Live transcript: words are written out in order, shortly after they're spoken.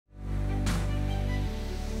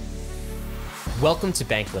Welcome to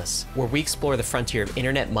Bankless, where we explore the frontier of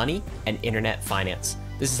internet money and internet finance.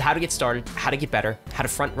 This is how to get started, how to get better, how to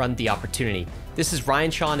front run the opportunity. This is Ryan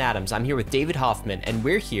Sean Adams. I'm here with David Hoffman, and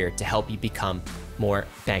we're here to help you become more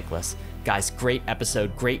bankless. Guys, great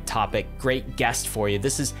episode, great topic, great guest for you.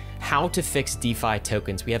 This is how to fix DeFi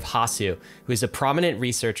tokens. We have Hasu, who is a prominent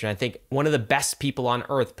researcher, and I think one of the best people on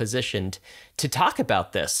earth positioned to talk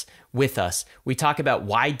about this with us. We talk about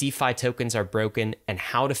why DeFi tokens are broken and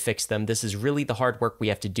how to fix them. This is really the hard work we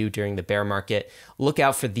have to do during the bear market. Look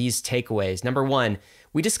out for these takeaways. Number one,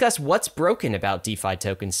 we discuss what's broken about DeFi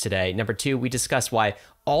tokens today. Number two, we discuss why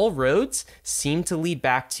all roads seem to lead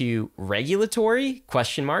back to regulatory ?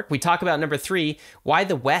 We talk about number three, why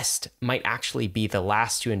the West might actually be the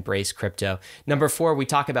last to embrace crypto. Number four, we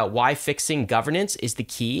talk about why fixing governance is the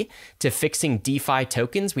key to fixing DeFi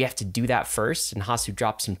tokens. We have to do that first, and Hasu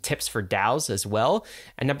dropped some tips for DAOs as well.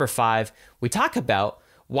 And number five, we talk about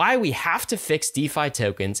why we have to fix DeFi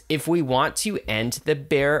tokens if we want to end the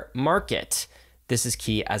bear market. This is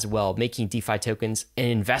key as well, making DeFi tokens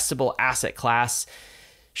an investable asset class,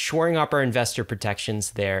 shoring up our investor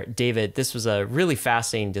protections there. David, this was a really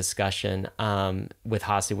fascinating discussion with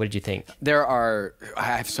Hasu. What did you think? I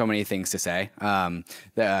have so many things to say.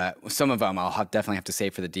 Some of them I'll definitely have to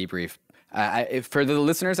save for the debrief. For the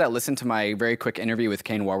listeners that listened to my very quick interview with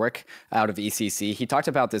Kane Warwick out of ECC, he talked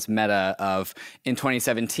about this meta of, in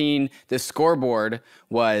 2017, the scoreboard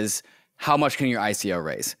was, how much can your ICO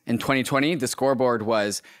raise? In 2020, the scoreboard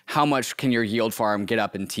was, how much can your yield farm get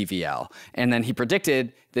up in TVL? And then he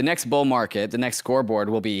predicted the next bull market, the next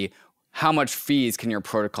scoreboard will be, how much fees can your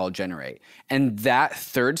protocol generate? And that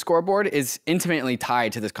third scoreboard is intimately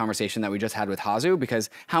tied to this conversation that we just had with Hasu, because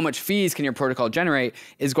how much fees can your protocol generate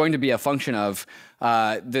is going to be a function of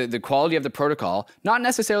the quality of the protocol, not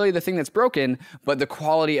necessarily the thing that's broken, but the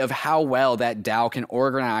quality of how well that DAO can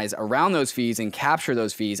organize around those fees and capture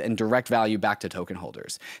those fees and direct value back to token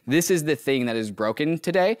holders. This is the thing that is broken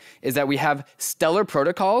today, is that we have stellar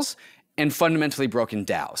protocols and fundamentally broken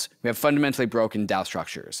DAOs. We have fundamentally broken DAO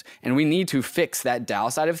structures. And we need to fix that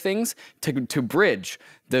DAO side of things to bridge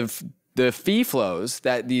the fee flows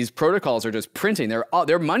that these protocols are just printing.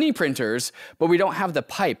 They're money printers, but we don't have the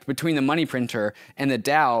pipe between the money printer and the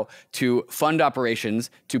DAO to fund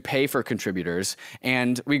operations, to pay for contributors.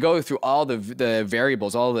 And we go through all the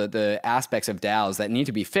variables, all the aspects of DAOs that need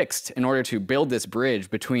to be fixed in order to build this bridge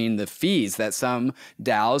between the fees that some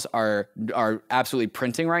DAOs are absolutely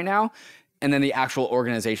printing right now, and then the actual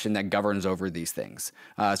organization that governs over these things.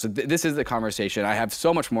 So this is the conversation. I have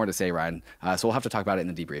so much more to say, Ryan, so we'll have to talk about it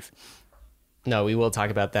in the debrief. No, we will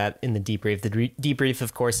talk about that in the debrief. The debrief,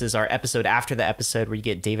 of course, is our episode after the episode where you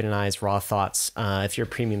get David and I's raw thoughts. If you're a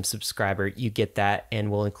premium subscriber, you get that,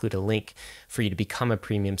 and we'll include a link for you to become a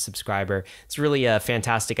premium subscriber. It's really a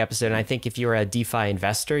fantastic episode, and I think if you're a DeFi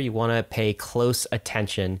investor, you want to pay close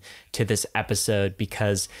attention to this episode,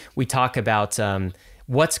 because we talk about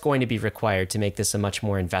what's going to be required to make this a much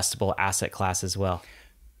more investable asset class as well.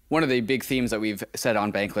 One of the big themes that we've said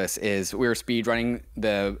on Bankless is we're speedrunning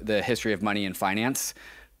the history of money and finance.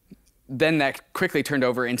 Then that quickly turned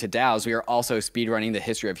over into DAOs. We are also speedrunning the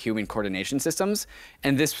history of human coordination systems.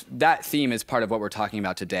 And that theme is part of what we're talking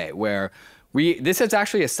about today, where this is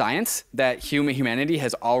actually a science that humanity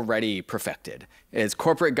has already perfected. It's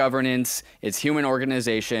corporate governance, it's human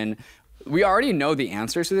organization. We already know the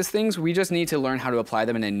answers to these things. We just need to learn how to apply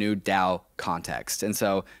them in a new DAO context. And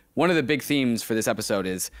so one of the big themes for this episode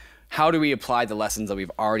is, how do we apply the lessons that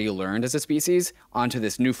we've already learned as a species onto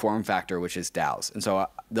this new form factor, which is DAOs? And so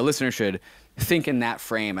the listener should think in that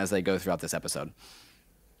frame as they go throughout this episode.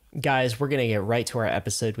 Guys, we're going to get right to our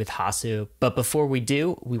episode with Hasu. But before we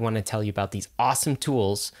do, we want to tell you about these awesome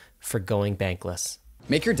tools for going bankless.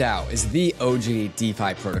 MakerDAO is the OG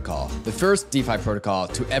DeFi protocol, the first DeFi protocol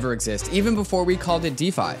to ever exist, even before we called it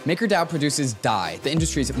DeFi. MakerDAO produces DAI, the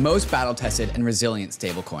industry's most battle-tested and resilient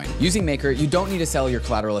stablecoin. Using Maker, you don't need to sell your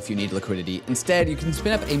collateral if you need liquidity. Instead, you can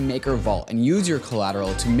spin up a Maker vault and use your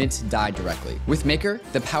collateral to mint DAI directly. With Maker,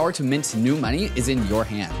 the power to mint new money is in your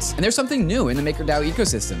hands. And there's something new in the MakerDAO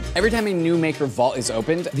ecosystem. Every time a new Maker vault is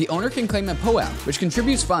opened, the owner can claim a POAP, which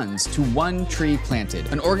contributes funds to One Tree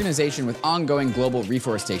Planted, an organization with ongoing global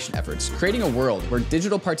reforestation efforts, creating a world where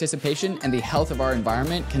digital participation and the health of our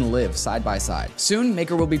environment can live side by side. Soon,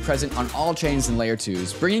 Maker will be present on all chains and layer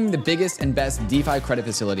 2s, bringing the biggest and best DeFi credit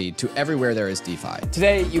facility to everywhere there is DeFi.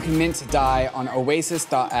 Today, you can mint DAI on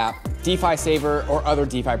Oasis.app, DeFi Saver, or other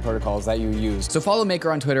DeFi protocols that you use. So follow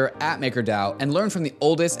Maker on Twitter @MakerDAO and learn from the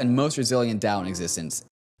oldest and most resilient DAO in existence.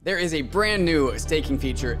 There is a brand new staking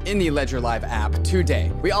feature in the Ledger Live app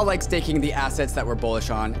today. We all like staking the assets that we're bullish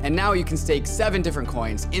on, and now you can stake 7 different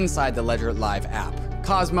coins inside the Ledger Live app.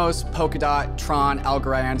 Cosmos, Polkadot, Tron,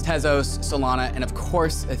 Algorand, Tezos, Solana, and of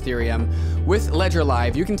course Ethereum. With Ledger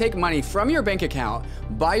Live, you can take money from your bank account,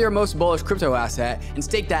 buy your most bullish crypto asset, and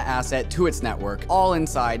stake that asset to its network, all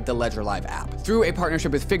inside the Ledger Live app. Through a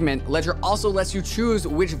partnership with Figment, Ledger also lets you choose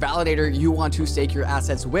which validator you want to stake your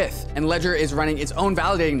assets with. And Ledger is running its own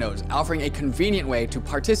validating nodes, offering a convenient way to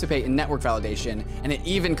participate in network validation, and it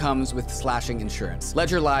even comes with slashing insurance.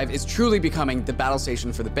 Ledger Live is truly becoming the battle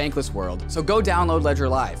station for the bankless world, so go download Ledger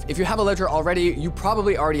Live. If you have a Ledger already, you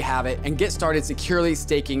probably already have it, and get started securely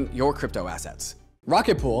staking your crypto assets.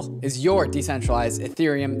 Rocket Pool is your decentralized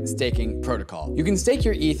Ethereum staking protocol. You can stake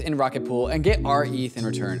your ETH in Rocket Pool and get our ETH in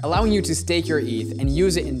return, allowing you to stake your ETH and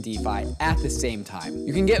use it in DeFi at the same time.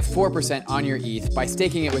 You can get 4% on your ETH by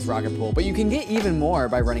staking it with Rocket Pool, but you can get even more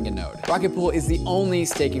by running a node. Rocket Pool is the only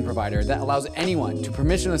staking provider that allows anyone to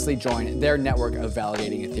permissionlessly join their network of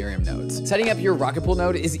validating Ethereum nodes. Setting up your Rocket Pool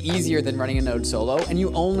node is easier than running a node solo, and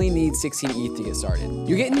you only need 16 ETH to get started.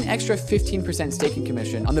 You get an extra 15% staking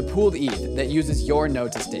commission on the pooled ETH that uses your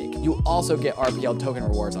node to stake. You also get RPL token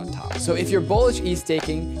rewards on top. So if you're bullish ETH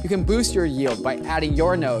staking, you can boost your yield by adding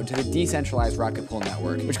your node to the decentralized Rocket Pool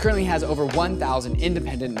network, which currently has over 1,000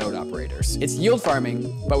 independent node operators. It's yield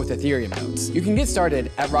farming, but with Ethereum nodes. You can get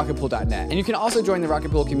started at rocketpool.net, and you can also join the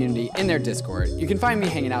Rocket Pool community in their Discord. You can find me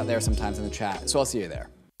hanging out there sometimes in the chat, so I'll see you there.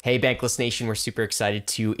 Hey, Bankless Nation, we're super excited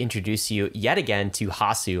to introduce you yet again to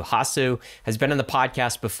Hasu. Hasu has been on the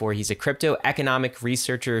podcast before. He's a crypto economic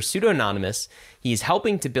researcher, pseudo-anonymous. He's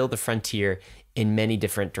helping to build the frontier in many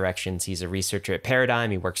different directions. He's a researcher at Paradigm.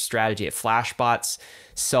 He works strategy at Flashbots,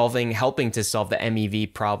 helping to solve the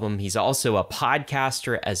MEV problem. He's also a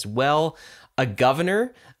podcaster as well, a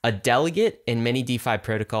governor, a delegate in many DeFi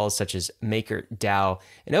protocols such as MakerDAO.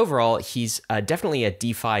 And overall, he's definitely a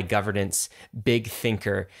DeFi governance big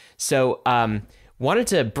thinker. So wanted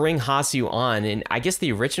to bring Hasu on. And I guess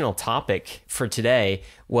the original topic for today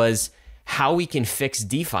was how we can fix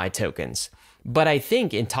DeFi tokens. But I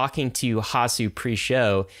think in talking to Hasu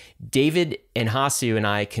pre-show, David and Hasu and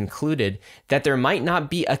I concluded that there might not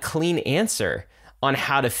be a clean answer on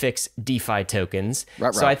how to fix DeFi tokens.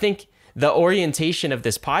 Right. So I think the orientation of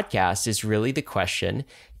this podcast is really the question,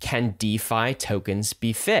 can DeFi tokens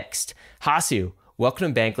be fixed? Hasu,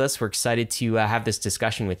 welcome to Bankless. We're excited to have this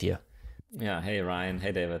discussion with you. Yeah, hey Ryan,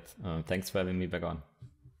 hey David. Thanks for having me back on.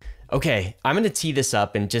 Okay, I'm going to tee this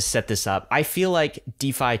up and just set this up. I feel like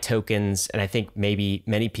DeFi tokens, and I think maybe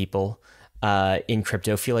many people in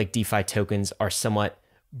crypto feel like DeFi tokens are somewhat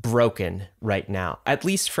broken right now, at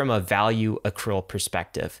least from a value accrual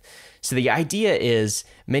perspective. So the idea is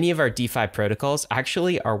many of our DeFi protocols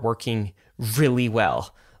actually are working really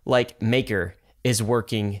well. Like Maker is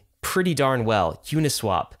working pretty darn well.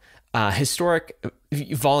 Uniswap, historic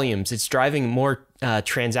volumes, it's driving more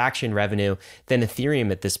transaction revenue than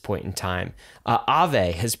Ethereum at this point in time.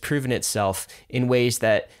 Aave has proven itself in ways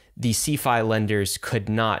that the CeFi lenders could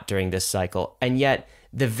not during this cycle. And yet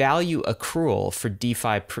the value accrual for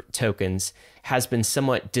DeFi tokens has been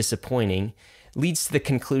somewhat disappointing, leads to the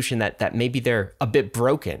conclusion that maybe they're a bit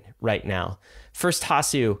broken right now. First,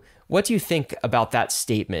 Hasu, what do you think about that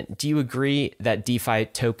statement? Do you agree that DeFi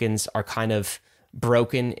tokens are kind of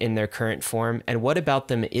broken in their current form? And what about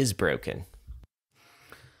them is broken?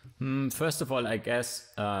 First of all, I guess,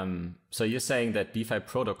 so you're saying that DeFi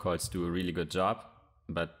protocols do a really good job,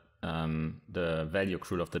 but the value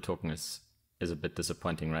accrual of the token is a bit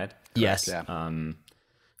disappointing, right? Yes. Yeah.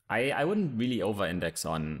 I wouldn't really over-index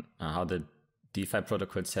on how the DeFi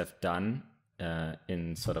protocols have done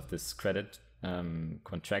in sort of this credit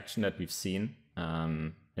contraction that we've seen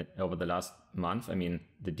over the last month. I mean,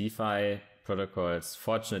 the DeFi protocols,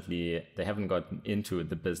 fortunately, they haven't gotten into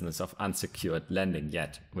the business of unsecured lending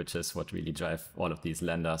yet, which is what really drive all of these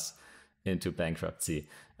lenders into bankruptcy.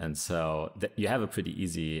 And so you have a pretty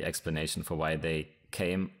easy explanation for why they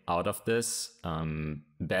came out of this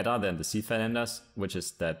better than the CeFi lenders, which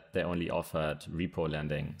is that they only offered repo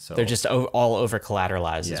lending. So they're just all over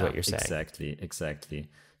collateralized, is what you're saying. Exactly.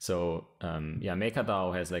 So yeah,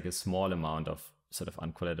 MakerDAO has like a small amount of sort of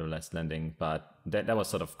uncollateralized lending, but that was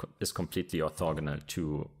sort of is completely orthogonal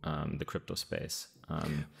to the crypto space.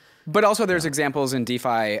 But also there's examples in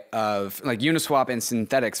DeFi of like Uniswap and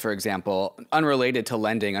synthetics, for example, unrelated to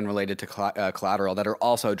lending, unrelated to collateral, that are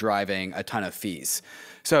also driving a ton of fees.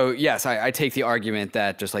 So yes, I take the argument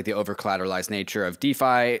that just like the over-collateralized nature of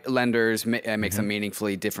DeFi lenders makes them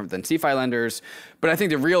meaningfully different than CeFi lenders. But I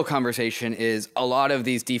think the real conversation is a lot of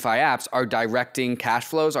these DeFi apps are directing cash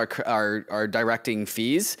flows, are directing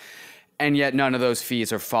fees. And yet none of those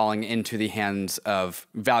fees are falling into the hands of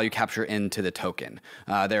value capture into the token.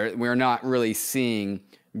 We're not really seeing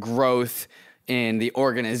growth in the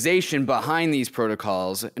organization behind these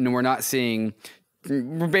protocols, and we're not seeing,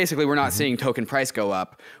 basically we're not seeing token price go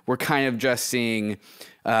up. We're kind of just seeing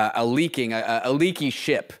a leaky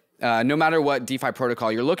ship. No matter what DeFi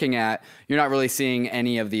protocol you're looking at, you're not really seeing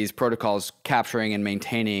any of these protocols capturing and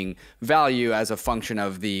maintaining value as a function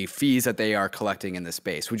of the fees that they are collecting in the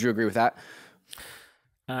space. Would you agree with that?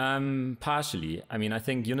 Partially. I mean, I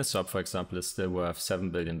think Uniswap, for example, is still worth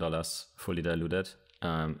 $7 billion fully diluted.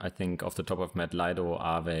 I think off the top of my head, Lido,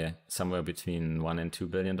 Aave, somewhere between $1 and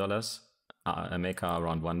 $2 billion. Maker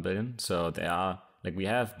around $1 billion. So they are, like, we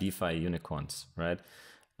have DeFi unicorns, right?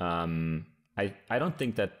 I don't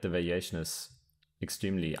think that the valuation is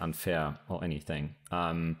extremely unfair or anything.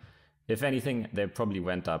 If anything, they probably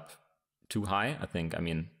went up too high. I think, I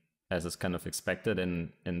mean, as is kind of expected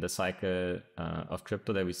in the cycle of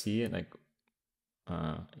crypto that we see, like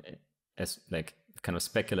as like kind of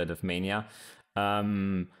speculative mania.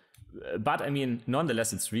 But I mean,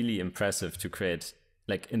 nonetheless, it's really impressive to create,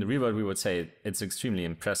 like in the real world, we would say it's extremely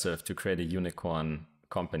impressive to create a unicorn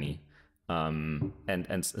company.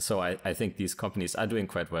 And so I think these companies are doing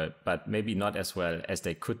quite well, but maybe not as well as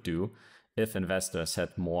they could do if investors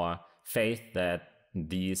had more faith that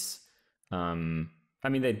these, I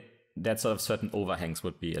mean, that sort of certain overhangs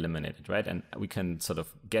would be eliminated, right? And we can sort of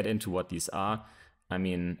get into what these are. I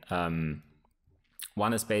mean,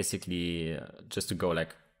 one is basically just to go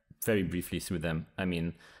like very briefly through them. I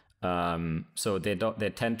mean, so they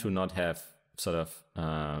tend to not have sort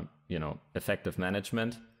of, effective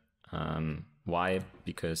management. Why?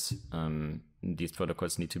 Because these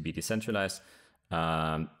protocols need to be decentralized.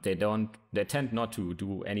 They tend not to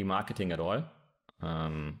do any marketing at all,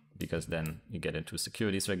 because then you get into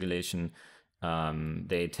securities regulation.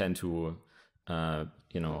 They tend to,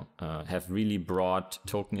 have really broad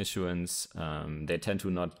token issuance. They tend to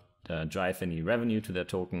not drive any revenue to their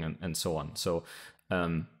token and so on. So,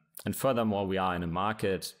 and furthermore, we are in a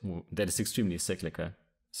market that is extremely cyclical.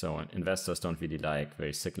 So investors don't really like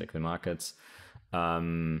very cyclical markets.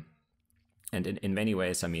 And in many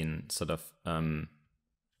ways, I mean, sort of,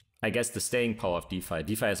 I guess the staying power of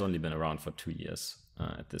DeFi has only been around for 2 years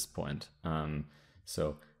at this point.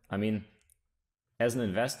 So, I mean, as an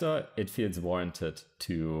investor, it feels warranted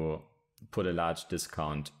to put a large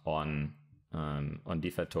discount on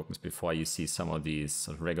DeFi tokens before you see some of these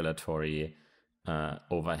sort of regulatory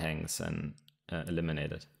overhangs and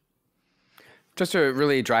eliminated. Just to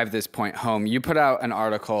really drive this point home, you put out an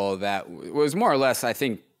article that was more or less, I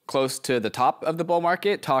think, close to the top of the bull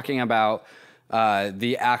market, talking about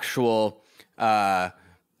the actual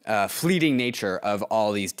fleeting nature of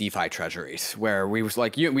all these DeFi treasuries, where we was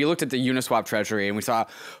like, we looked at the Uniswap treasury and we saw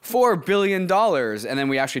 $4 billion, and then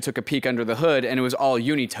we actually took a peek under the hood and it was all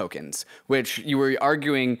uni tokens, which you were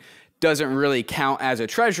arguing doesn't really count as a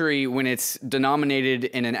treasury when it's denominated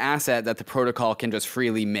in an asset that the protocol can just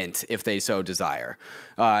freely mint if they so desire.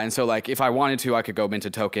 And so like if I wanted to, I could go mint a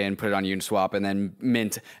token, put it on Uniswap, and then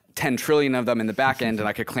mint 10 trillion of them in the back end, and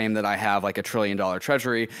I could claim that I have like $1 trillion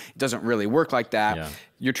treasury. It doesn't really work like that. Yeah.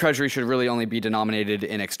 Your treasury should really only be denominated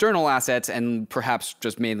in external assets and perhaps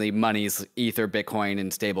just mainly monies, Ether, Bitcoin,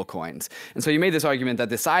 and stable coins. And so you made this argument that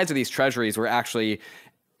the size of these treasuries were actually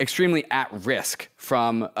extremely at risk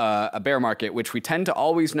from a bear market, which we tend to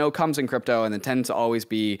always know comes in crypto, and it tends to always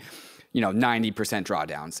be, 90%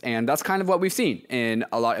 drawdowns. And that's kind of what we've seen in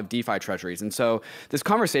a lot of DeFi treasuries. And so this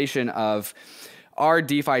conversation of, are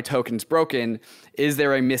DeFi tokens broken? Is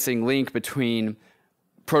there a missing link between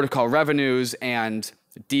protocol revenues and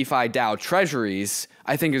DeFi DAO treasuries,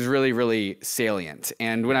 I think is really, really salient.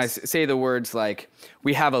 And when I say the words like,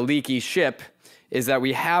 we have a leaky ship, is that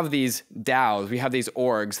we have these DAOs, we have these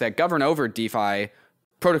orgs that govern over DeFi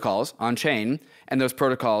protocols on chain, and those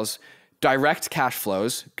protocols direct cash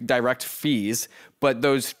flows, direct fees, but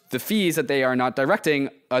the fees that they are not directing,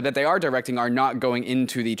 that they are directing, are not going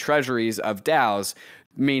into the treasuries of DAOs.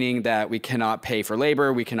 meaning that we cannot pay for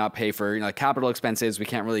labor, we cannot pay for capital expenses, we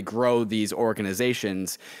can't really grow these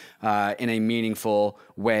organizations in a meaningful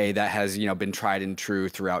way that has been tried and true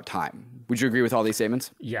throughout time. Would you agree with all these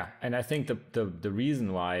statements? Yeah, and I think the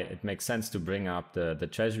reason why it makes sense to bring up the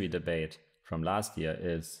treasury debate from last year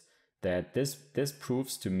is that this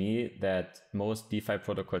proves to me that most DeFi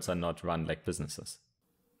protocols are not run like businesses.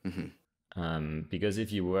 Because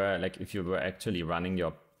if you were actually running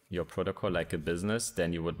your protocol like a business,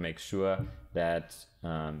 then you would make sure that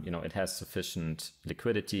it has sufficient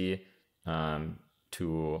liquidity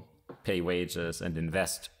to pay wages and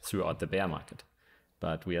invest throughout the bear market.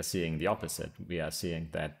 But we are seeing the opposite. We are seeing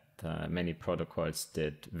that many protocols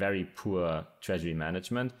did very poor treasury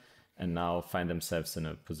management and now find themselves in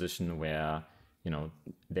a position where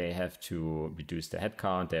they have to reduce their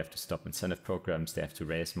headcount, they have to stop incentive programs, they have to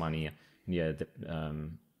raise money near the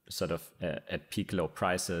at peak low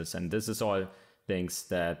prices. And this is all things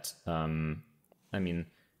that,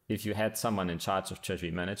 if you had someone in charge of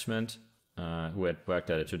treasury management who had worked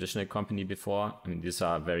at a traditional company before, these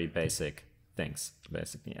are very basic things,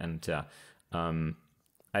 basically. And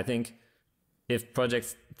I think if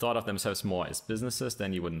projects thought of themselves more as businesses,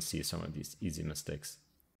 then you wouldn't see some of these easy mistakes.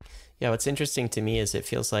 Yeah, what's interesting to me is it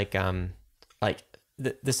feels like the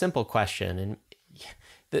simple question, and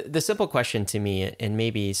the simple question to me, and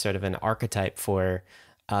maybe sort of an archetype for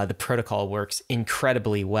the protocol works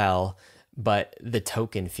incredibly well, but the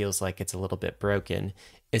token feels like it's a little bit broken,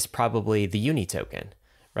 is probably the Uni token,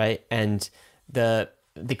 right? And the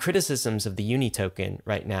criticisms of the Uni token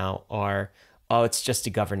right now are, oh, it's just a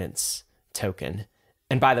governance token.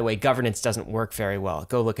 And by the way, governance doesn't work very well.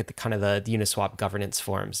 Go look at the kind of the Uniswap governance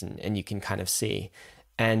forums and you can kind of see.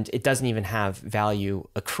 And it doesn't even have value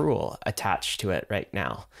accrual attached to it right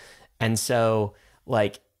now. And so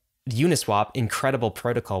Uniswap, incredible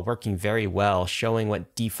protocol, working very well, showing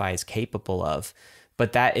what DeFi is capable of,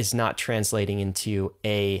 but that is not translating into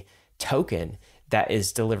a token that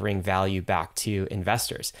is delivering value back to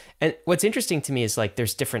investors. And what's interesting to me is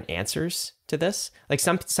there's different answers to this.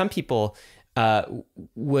 Some people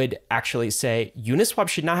would actually say Uniswap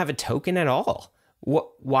should not have a token at all.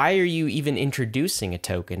 Why are you even introducing a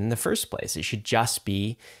token in the first place? It should just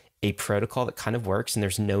be a protocol that kind of works and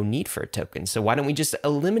there's no need for a token. So why don't we just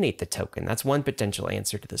eliminate the token? That's one potential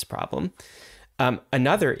answer to this problem.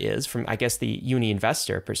 Another is, from I guess the Uni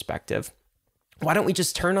investor perspective, why don't we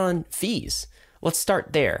just turn on fees? Let's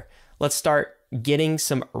start there. Let's start getting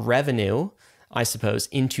some revenue, I suppose,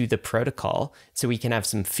 into the protocol so we can have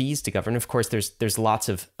some fees to govern. Of course, there's lots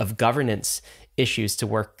of governance issues to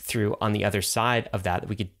work through on the other side of that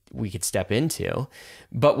we could step into.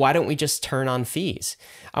 But why don't we just turn on fees?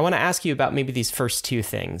 I want to ask you about maybe these first two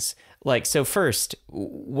things. So first,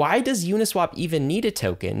 why does Uniswap even need a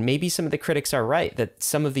token? Maybe some of the critics are right that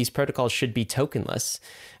some of these protocols should be tokenless.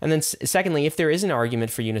 And then secondly, if there is an argument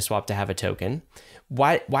for Uniswap to have a token,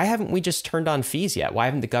 why haven't we just turned on fees yet? Why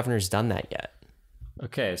haven't the governors done that yet?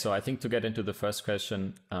 Okay, so I think to get into the first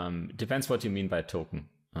question, it depends what you mean by token.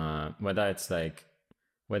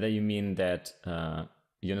 Whether you mean that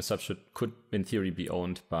Uniswap could in theory be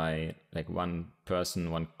owned by one person,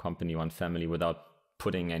 one company, one family without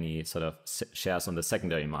putting any sort of shares on the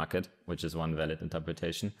secondary market, which is one valid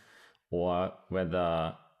interpretation, or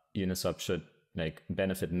whether Uniswap should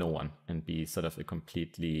benefit no one and be sort of a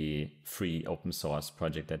completely free open source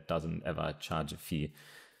project that doesn't ever charge a fee.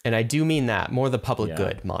 And I do mean that, more the public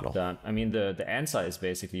good model. The answer is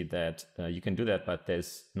basically that you can do that, but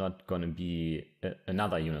there's not going to be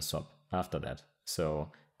another Uniswap after that.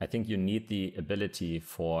 So I think you need the ability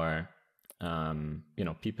for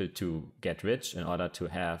people to get rich in order to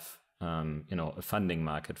have a funding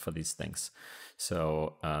market for these things.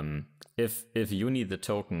 So if Uni the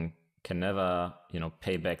token can never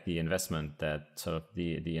pay back the investment that sort of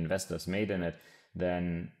the investors made in it,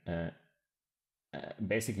 then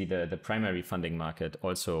basically the primary funding market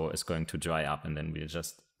also is going to dry up, and then we'll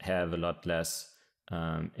just have a lot less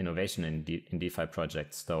innovation in DeFi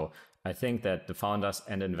projects. So I think that the founders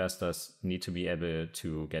and investors need to be able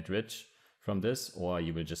to get rich from this, or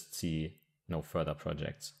you will just see no further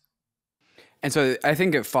projects. And so I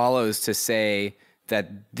think it follows to say that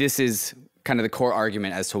this is kind of the core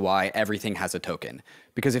argument as to why everything has a token.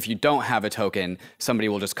 Because if you don't have a token, somebody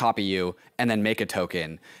will just copy you and then make a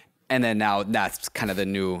token. And then now that's kind of the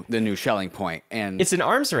new Schelling point. And it's an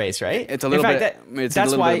arms race, right? It's a little bit of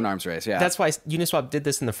an arms race, yeah. That's why Uniswap did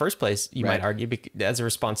this in the first place, you might argue, as a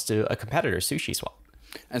response to a competitor, SushiSwap.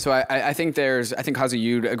 And so I think Hasu,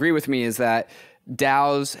 you'd agree with me, is that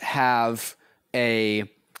DAOs have a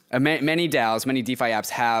Many DAOs, many DeFi apps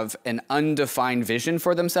have an undefined vision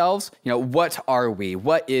for themselves. You know, what are we?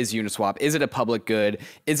 What is Uniswap? Is it a public good?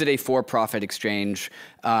 Is it a for-profit exchange?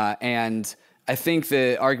 And I think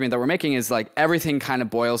the argument that we're making is like everything kind of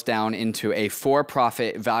boils down into a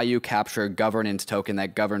for-profit value capture governance token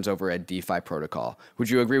that governs over a DeFi protocol. Would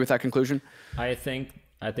you agree with that conclusion? I think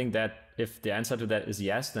that if the answer to that is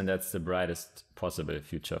yes, then that's the brightest possible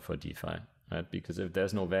future for DeFi. Right? Because if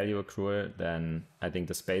there's no value accrual, then I think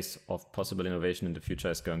the space of possible innovation in the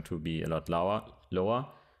future is going to be a lot lower.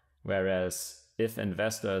 Whereas if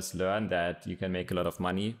investors learn that you can make a lot of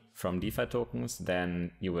money from DeFi tokens,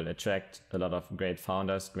 then you will attract a lot of great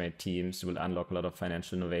founders, great teams, you will unlock a lot of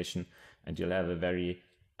financial innovation, and you'll have a very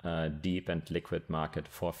deep and liquid market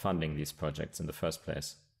for funding these projects in the first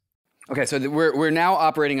place. Okay, so we're now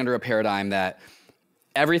operating under a paradigm that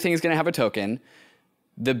everything is going to have a token.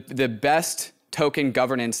 The best token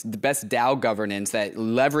governance, the best DAO governance that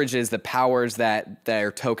leverages the powers that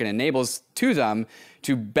their token enables to them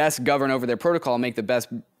to best govern over their protocol, make the best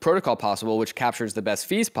protocol possible, which captures the best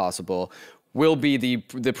fees possible, will be the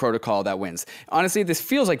protocol that wins. Honestly, this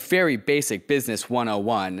feels like very basic business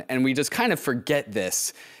 101, and we just kind of forget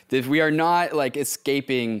this, that we are not like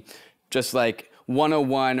escaping just like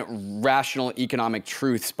 101 rational economic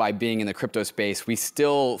truths by being in the crypto space. We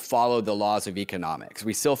still follow the laws of economics.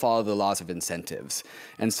 We still follow the laws of incentives.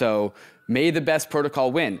 And so may the best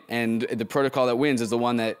protocol win. And the protocol that wins is the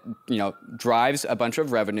one that, you know, drives a bunch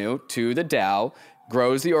of revenue to the DAO,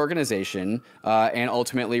 grows the organization, and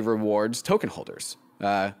ultimately rewards token holders.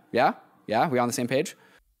 Yeah? We on the same page?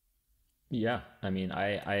 Yeah, I mean,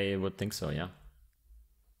 I would think so, yeah.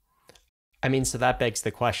 I mean, so that begs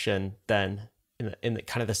the question then, in the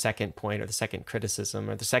kind of the second point or the second criticism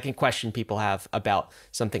or the second question people have about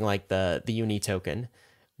something like the Uni token,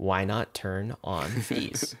 why not turn on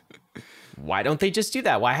fees? Why don't they just do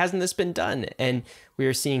that? Why hasn't this been done? And we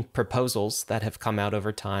are seeing proposals that have come out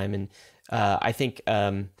over time. And I think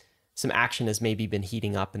some action has maybe been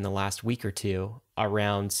heating up in the last week or two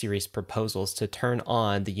around serious proposals to turn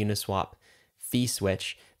on the Uniswap fee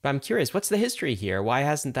switch. But I'm curious, what's the history here? Why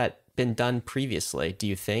hasn't that been done previously, do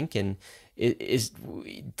you think? And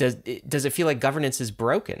does it feel like governance is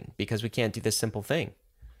broken because we can't do this simple thing?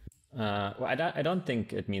 Well, I don't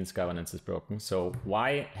think it means governance is broken. So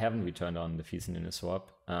why haven't we turned on the fees in Uniswap?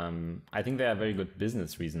 I think there are very good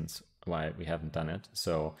business reasons why we haven't done it.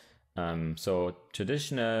 So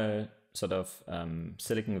traditional sort of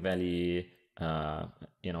Silicon Valley,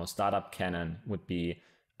 startup canon would be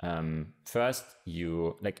first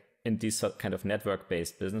you like in these kind of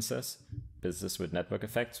network-based businesses with network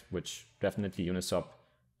effects, which definitely Uniswap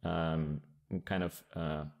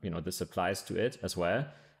this applies to it as well,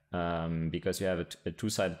 because you have a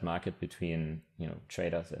two-sided market between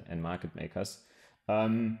traders and market makers.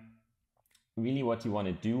 Really, what you want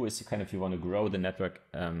to do is you want to grow the network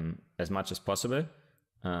as much as possible,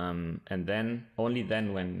 and then only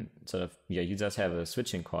then when sort of your users have a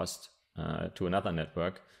switching cost to another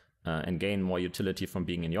network and gain more utility from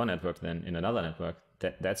being in your network than in another network,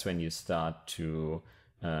 that's when you start to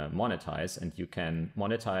monetize, and you can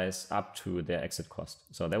monetize up to their exit cost.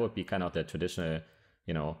 So that would be kind of the traditional,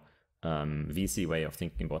 VC way of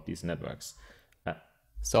thinking about these networks.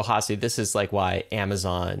 So Hasu, this is like why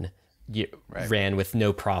Amazon ran with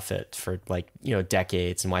no profit for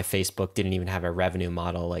decades, and why Facebook didn't even have a revenue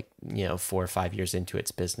model 4 or 5 years into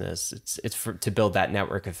its business. It's to build that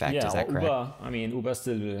network effect. Yeah, is that correct? Uber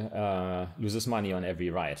still loses money on every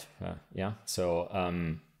ride.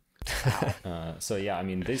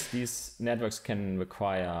 These networks can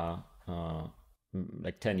require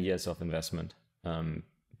 10 years of investment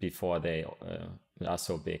before they are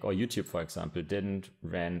so big. Or YouTube, for example, didn't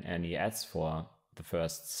run any ads for the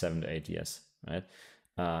first 7 to 8 years, right?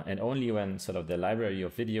 And only when sort of the library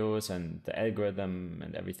of videos and the algorithm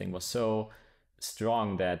and everything was so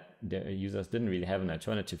strong that the users didn't really have an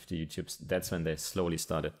alternative to YouTube, that's when they slowly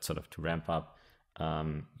started sort of to ramp up,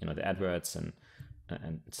 the AdWords and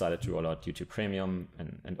started to roll out YouTube Premium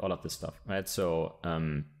and all of this stuff, right? So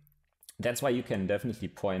that's why you can definitely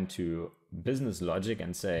point to business logic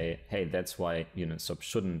and say, hey, that's why Uniswap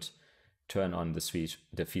shouldn't turn on the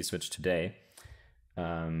fee switch today.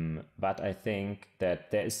 But I think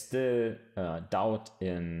that there is still doubt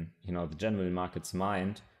in the general market's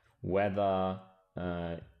mind whether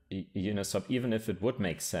Uniswap, even if it would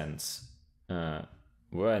make sense,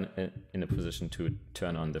 were in a position to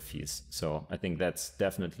turn on the fees. So I think that's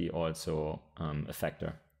definitely also a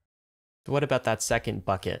factor. What about that second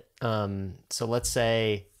bucket? So let's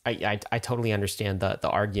say I totally understand the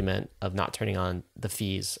argument of not turning on the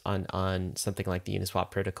fees on something like the Uniswap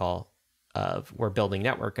protocol. of we're building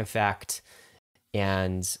network effect,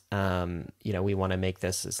 and we want to make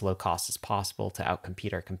this as low cost as possible to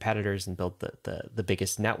outcompete our competitors and build the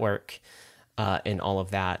biggest network and all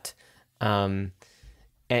of that. And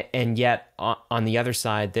yet on the other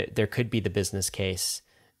side, there could be the business case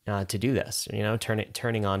to do this.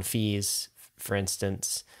 Turning on fees, for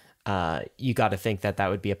instance. You got to think that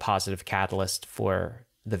would be a positive catalyst for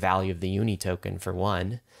the value of the Uni token, for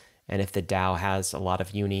one. And if the DAO has a lot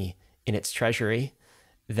of Uni in its treasury,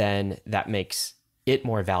 then that makes it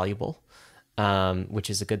more valuable, which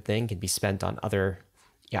is a good thing, can be spent on other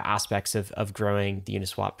aspects of growing the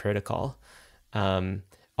Uniswap protocol.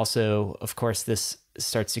 Also, of course, this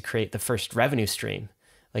starts to create the first revenue stream,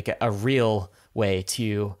 like a real way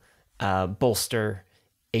to bolster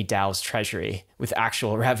a DAO's treasury with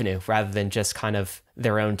actual revenue rather than just kind of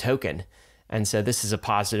their own token. And so this is a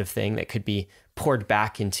positive thing that could be poured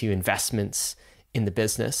back into investments in the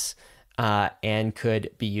business and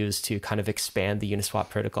could be used to kind of expand the Uniswap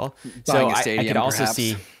protocol. Buying so a stadium, I could also perhaps.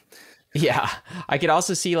 see, I could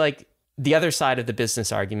also see like the other side of the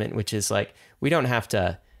business argument, which is like, we don't have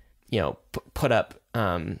to, put up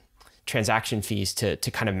transaction fees to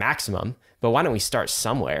kind of maximum, but why don't we start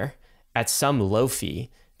somewhere at some low fee,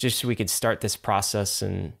 just so we could start this process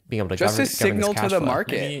and being able to just govern a signal this to cash the flow.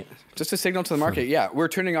 market. Just a signal to the market. Yeah, we're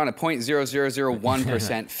turning on a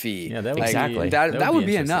 0.0001% fee. Yeah, that would Exactly. be, That would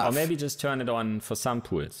be interesting. enough. Or maybe just turn it on for some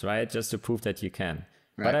pools, right? Just to prove that you can.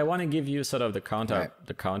 Right. But I want to give you sort of the counter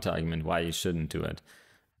argument why you shouldn't do it.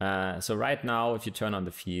 So right now, if you turn on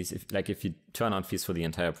the fees, if you turn on fees for the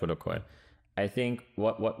entire protocol, I think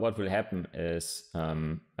what will happen is,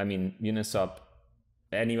 Uniswap,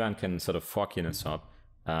 anyone can sort of fork Uniswap,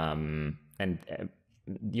 and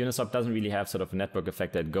Uniswap doesn't really have sort of a network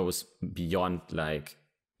effect that goes beyond like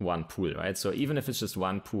one pool, right? So even if it's just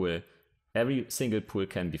one pool, every single pool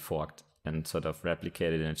can be forked and sort of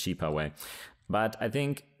replicated in a cheaper way. But I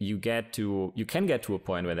think you can get to a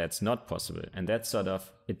point where that's not possible. And that's sort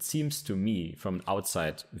of, it seems to me from an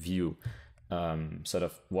outside view, sort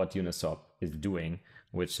of what Uniswap is doing,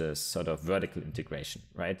 which is sort of vertical integration,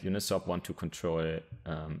 right? Uniswap want to control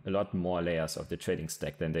a lot more layers of the trading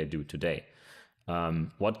stack than they do today.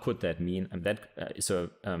 What could that mean? And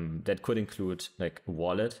that could include like a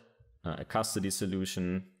wallet, a custody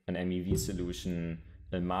solution, an MEV solution,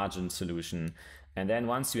 a margin solution. And then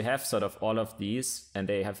once you have sort of all of these, and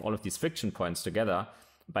they have all of these friction points together,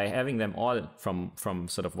 by having them all from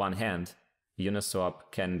sort of one hand,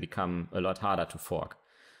 Uniswap can become a lot harder to fork.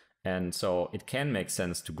 And so it can make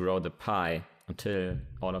sense to grow the pie until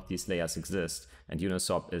all of these layers exist. And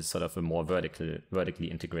Uniswap is sort of a more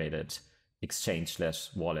vertically integrated exchange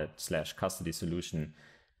 / wallet / custody solution.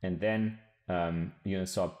 And then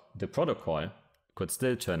Uniswap, the protocol, could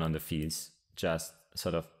still turn on the fees, just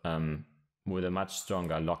sort of with a much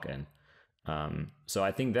stronger lock-in. So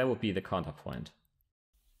I think that would be the counterpoint.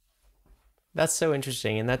 That's so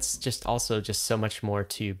interesting. And that's just also just so much more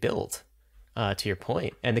to build, to your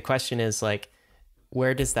point. And the question is like,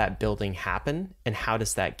 where does that building happen and how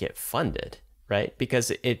does that get funded, right?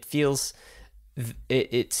 Because it feels,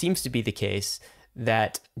 it seems to be the case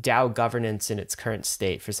that DAO governance in its current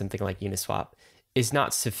state for something like Uniswap is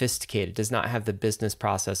not sophisticated, does not have the business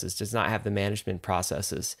processes, does not have the management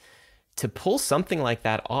processes. To pull something like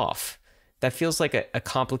that off, that feels like a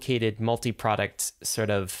complicated multi-product sort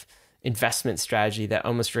of investment strategy that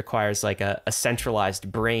almost requires like a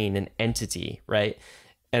centralized brain and entity, right?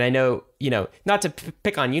 And I know, not to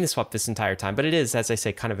pick on Uniswap this entire time, but it is, as I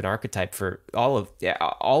say, kind of an archetype for all of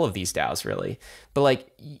these DAOs, really. But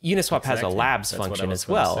like Uniswap has a labs function as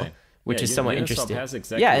well, which is somewhat interesting.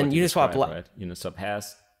 And Uniswap, right? Uniswap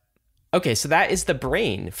has. Okay, so that is the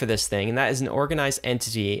brain for this thing, and that is an organized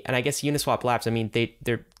entity. And I guess Uniswap Labs, I mean,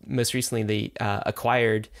 they're most recently they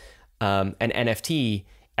acquired an NFT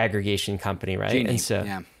aggregation company, right? Genie, and so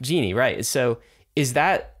yeah. Genie, right? So is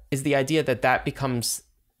the idea that becomes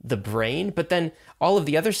the brain, but then all of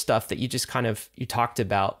the other stuff that you talked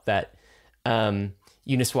about that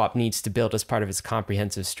Uniswap needs to build as part of its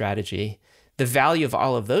comprehensive strategy. The value of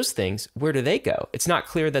all of those things, where do they go? It's not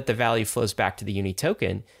clear that the value flows back to the Uni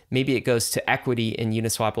token. Maybe it goes to equity in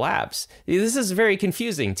Uniswap Labs. This is very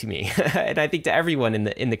confusing to me, and I think to everyone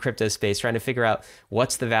in the crypto space trying to figure out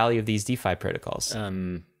what's the value of these DeFi protocols.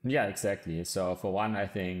 Yeah, exactly. So for one, I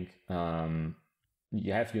think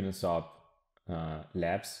you have Uniswap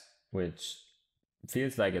Labs, which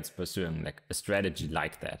feels like it's pursuing like a strategy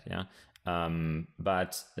like that, yeah.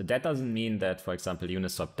 But that doesn't mean that, for example,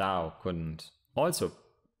 Uniswap DAO couldn't also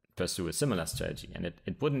pursue a similar strategy, and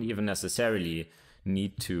it wouldn't even necessarily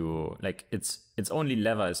need to, like, its only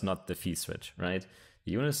lever is not the fee switch, right?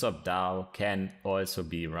 Uniswap DAO can also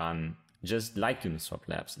be run just like Uniswap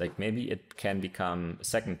Labs. Like maybe it can become a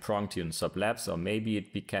second prong to Uniswap Labs, or maybe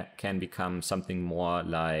it can become something more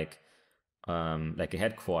like a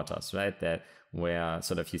headquarters, right? That where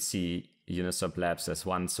sort of you see Uniswap Labs as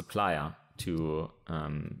one supplier to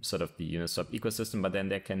sort of the Uniswap ecosystem, but then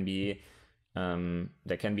there can be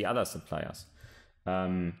other suppliers.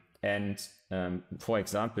 For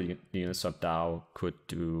example, the Uniswap DAO could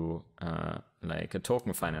do like a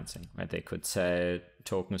token financing, right? They could sell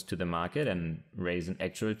tokens to the market and raise an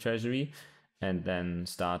actual treasury, and then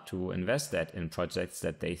start to invest that in projects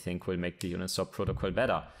that they think will make the Uniswap protocol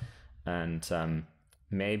better. And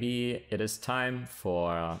maybe it is time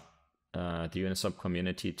for the Uniswap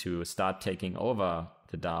community to start taking over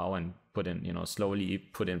the DAO and slowly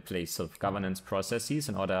put in place sort of governance processes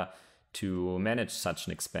in order to manage such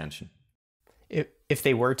an expansion. If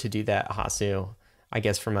they were to do that, Hasu, I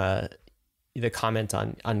guess from the comment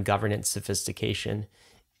on governance sophistication,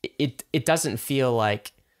 it doesn't feel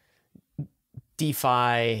like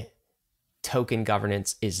DeFi token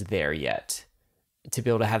governance is there yet to be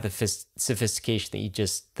able to have the sophistication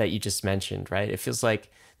that you just mentioned, right? It feels like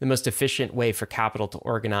the most efficient way for capital to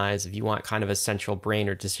organize, if you want kind of a central brain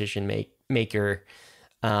or decision maker,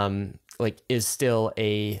 is still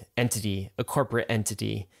a corporate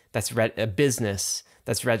entity that's a business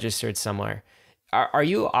that's registered somewhere. Are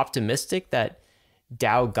you optimistic that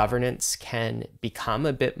DAO governance can become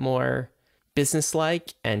a bit more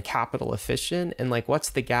business-like and capital efficient? And like, what's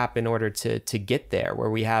the gap in order to get there, where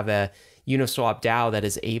we have a Uniswap DAO that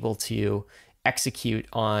is able to execute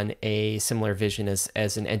on a similar vision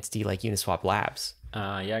as an entity like Uniswap Labs?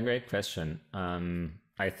 Yeah, great question.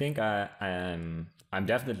 I think I'm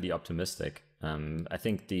definitely optimistic. I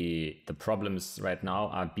think the problems right now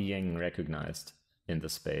are being recognized in the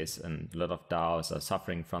space, and a lot of DAOs are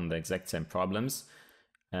suffering from the exact same problems.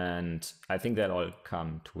 And I think they'll all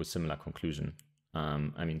come to a similar conclusion.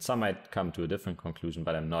 I mean, some might come to a different conclusion,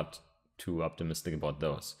 but I'm not too optimistic about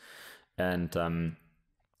those. And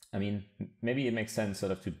I mean, maybe it makes sense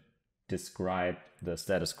sort of to describe the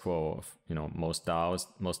status quo of, most DAOs.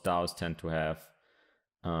 Most DAOs tend to have,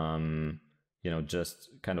 just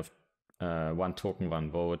kind of one token,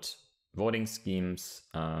 one vote voting schemes,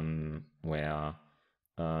 where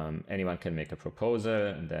anyone can make a proposal,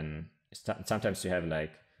 and then sometimes you have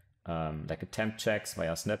like a temp checks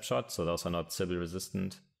via snapshot, so those are not Sybil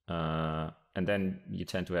resistant, and then you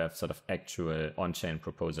tend to have sort of actual on-chain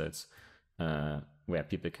proposals where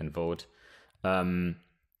people can vote, and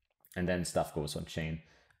then stuff goes on chain.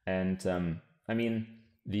 And I mean,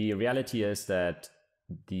 the reality is that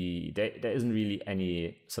there isn't really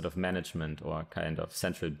any sort of management or kind of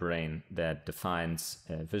central brain that defines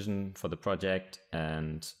a vision for the project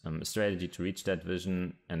and a strategy to reach that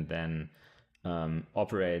vision, and then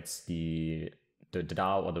operates the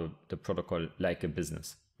DAO or the protocol like a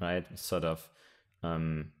business, right? Sort of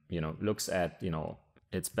looks at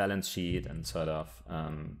its balance sheet and sort of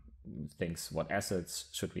thinks, what assets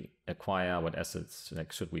should we acquire, what assets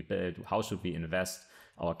should we build, how should we invest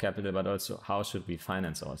our capital, but also how should we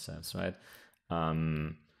finance ourselves, right?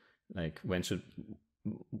 When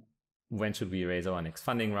should we raise our next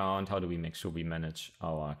funding round? How do we make sure we manage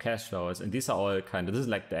our cash flows? And these are all this is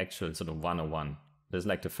like the actual sort of 101. This is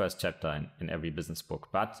like the first chapter in every business book.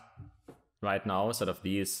 But right now, sort of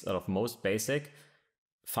these sort of most basic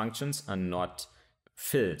functions are not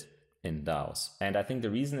filled in DAOs. And I think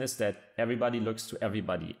the reason is that everybody looks to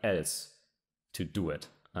everybody else to do it.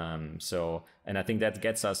 And I think that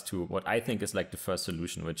gets us to what I think is like the first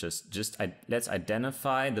solution, which is let's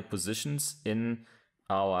identify the positions in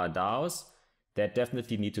our DAOs that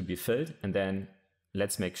definitely need to be filled, and then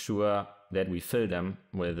let's make sure that we fill them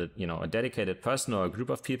with a dedicated person or a group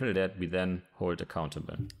of people that we then hold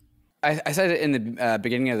accountable. I said it in the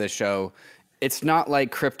beginning of the show. It's not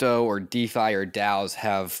like crypto or DeFi or DAOs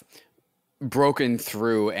have broken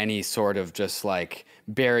through any sort of just like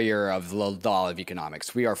barrier of the law of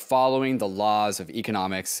economics. We are following the laws of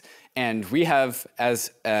economics, and we have, as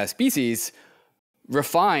a species,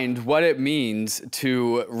 refined what it means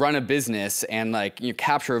to run a business and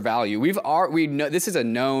capture value. We know this is a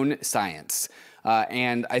known science.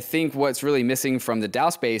 And I think what's really missing from the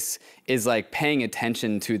DAO space is paying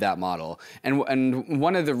attention to that model. And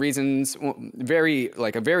one of the reasons, a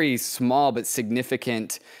very small but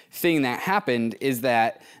significant thing that happened is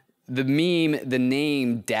that the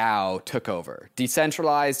name DAO took over,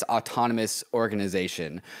 Decentralized Autonomous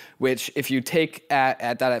Organization, which if you take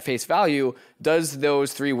that at face value, does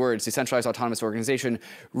those three words, Decentralized Autonomous Organization,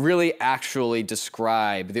 really actually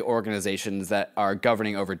describe the organizations that are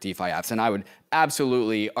governing over DeFi apps? And I would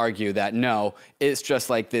absolutely argue that no, it's just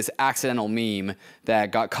like this accidental meme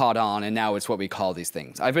that got caught on, and now it's what we call these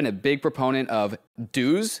things. I've been a big proponent of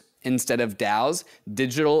DAOs instead of DAOs,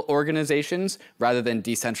 digital organizations, rather than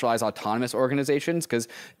decentralized autonomous organizations, because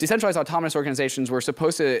decentralized autonomous organizations were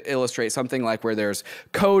supposed to illustrate something like where there's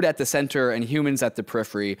code at the center and humans at the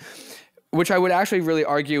periphery, which I would actually really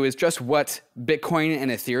argue is just what Bitcoin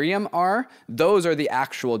and Ethereum are. Those are the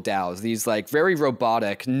actual DAOs, these like very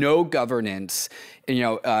robotic, no governance,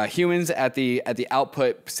 humans at the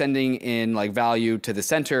output sending in like value to the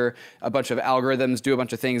center, a bunch of algorithms do a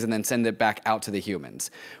bunch of things and then send it back out to the humans.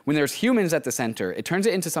 When there's humans at the center, it turns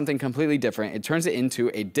it into something completely different. It turns it into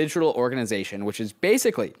a digital organization, which is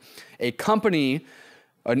basically a company,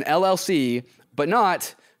 an LLC, but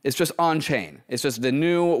not. It's just on-chain. It's just the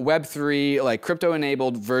new Web3, like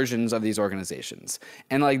crypto-enabled versions of these organizations.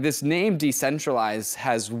 And like this name decentralized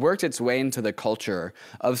has worked its way into the culture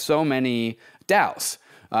of so many DAOs,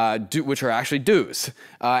 which are actually DEWs.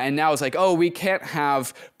 And now it's like, oh, we can't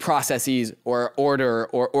have processes or order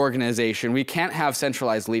or organization. We can't have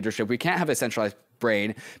centralized leadership. We can't have a centralized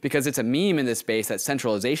brain because it's a meme in this space that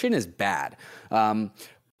centralization is bad.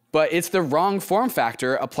 But it's the wrong form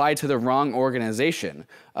factor applied to the wrong organization.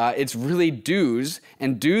 It's really DEWs,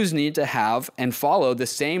 and DEWs need to have and follow the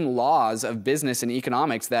same laws of business and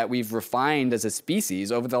economics that we've refined as a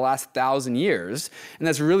species over the last 1,000 years. And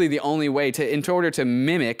that's really the only way in order to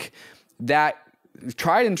mimic that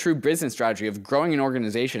tried and true business strategy of growing an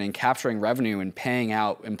organization and capturing revenue and paying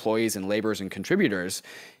out employees and laborers and contributors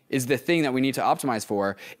is the thing that we need to optimize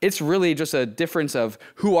for. It's really just a difference of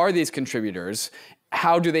who are these contributors,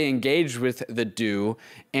 how do they engage with the DEW,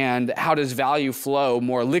 and how does value flow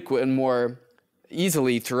more liquid and more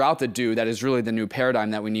easily throughout the DEW. That is really the new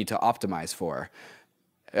paradigm that we need to optimize for.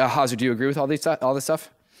 Hasu, do you agree with all this stuff?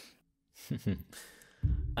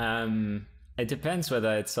 It depends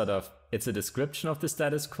whether it's it's a description of the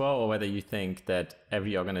status quo or whether you think that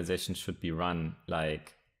every organization should be run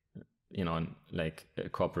like, like a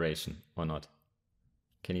corporation or not.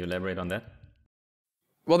 Can you elaborate on that?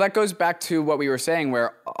 Well, that goes back to what we were saying,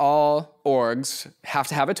 where all orgs have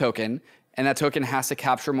to have a token, and that token has to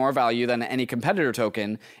capture more value than any competitor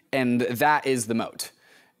token, and that is the moat.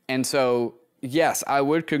 And so, yes, I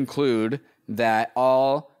would conclude that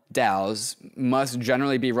all DAOs must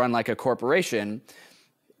generally be run like a corporation.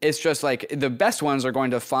 It's just like the best ones are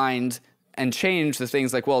going to find and change the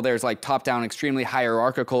things like, well, there's like top-down, extremely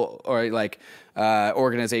hierarchical or like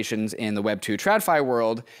organizations in the Web2 TradFi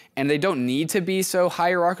world, and they don't need to be so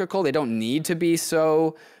hierarchical. They don't need to be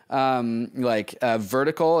so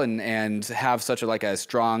vertical and have such a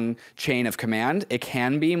strong chain of command. It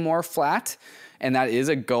can be more flat, and that is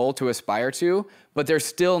a goal to aspire to, but there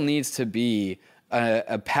still needs to be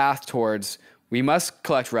a path towards, we must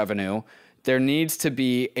collect revenue. There needs to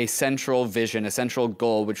be a central vision, a central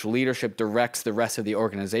goal, which leadership directs the rest of the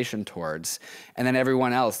organization towards. And then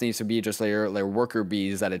everyone else needs to be just their worker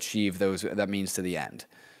bees that achieve that means to the end.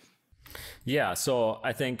 Yeah, so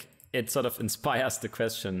I think it sort of inspires the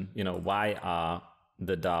question, why are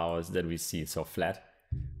the DAOs that we see so flat?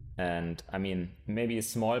 And I mean, maybe a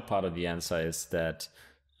small part of the answer is that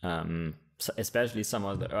especially some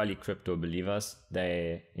of the early crypto believers,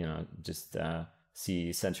 they, just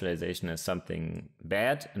see centralization as something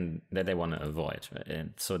bad and that they want to avoid. Right?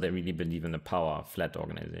 And so they really believe in the power of flat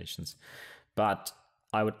organizations. But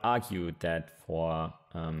I would argue that for,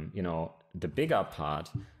 the bigger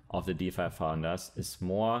part of the DeFi founders is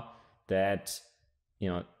more that,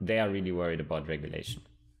 they are really worried about regulation.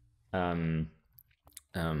 And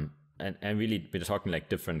really we're talking like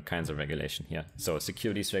different kinds of regulation here. So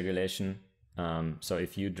securities regulation. So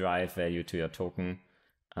if you drive value to your token,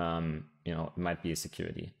 it might be a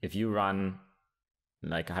security. If you run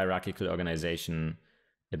like a hierarchical organization,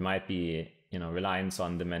 it might be, reliance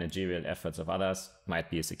on the managerial efforts of others,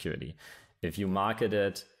 might be a security. If you market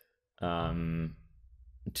it to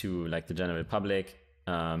like the general public,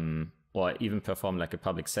 or even perform like a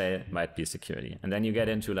public sale, might be a security. And then you get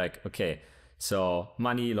into like, okay, so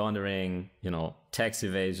money laundering, tax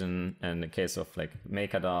evasion, and in the case of like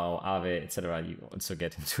MakerDAO, Aave, etc., you also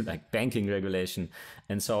get into like banking regulation.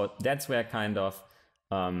 And so that's where kind of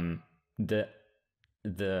the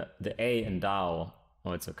A in DAO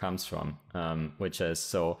also comes from, which is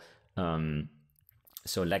so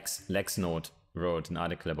Lex Node wrote an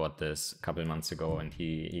article about this a couple of months ago, and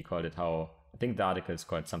he called it how I think the article is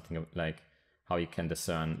called something like how you can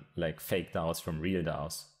discern like fake DAOs from real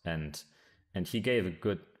DAOs, and he gave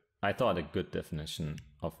I thought a good definition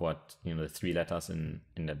of what the three letters in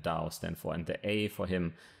the DAO stand for, and the A for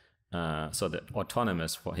him, so the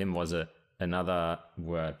autonomous for him was another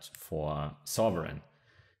word for sovereign,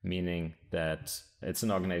 meaning that it's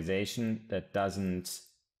an organization that doesn't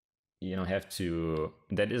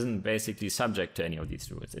that isn't basically subject to any of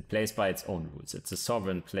these rules. It plays by its own rules. It's a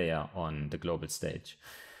sovereign player on the global stage.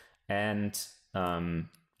 And in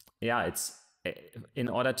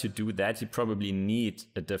order to do that, you probably need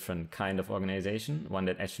a different kind of organization, one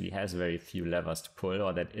that actually has very few levers to pull,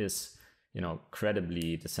 or that is,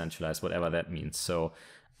 credibly decentralized, whatever that means. So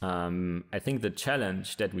I think the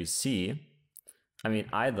challenge that we see,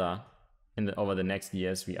 either over the next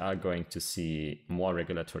years, we are going to see more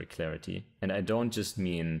regulatory clarity. And I don't just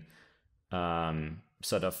mean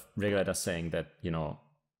sort of regulators saying that,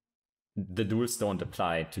 the rules don't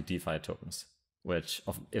apply to DeFi tokens, which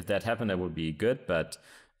if that happened, that would be good, but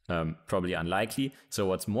probably unlikely. So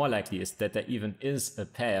what's more likely is that there even is a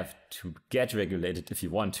path to get regulated if you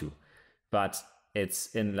want to. But it's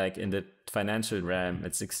in the financial realm,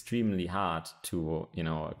 it's extremely hard to,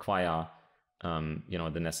 acquire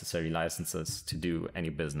the necessary licenses to do any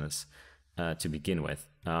business to begin with.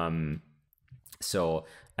 So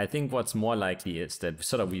I think what's more likely is that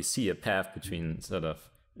sort of we see a path between sort of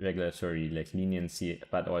regulatory leniency,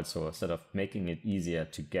 but also sort of making it easier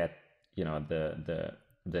to get the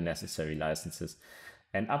necessary licenses.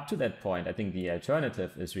 And up to that point, I think the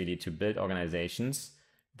alternative is really to build organizations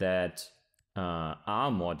that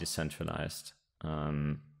are more decentralized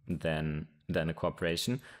than a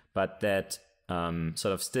corporation, but that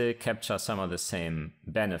sort of still capture some of the same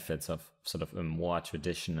benefits of sort of a more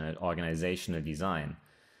traditional organizational design.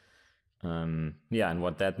 And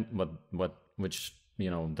which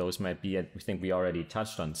those might be. I think we already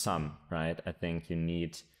touched on some, right? I think you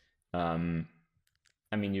need,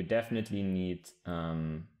 you definitely need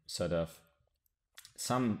sort of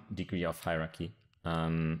some degree of hierarchy.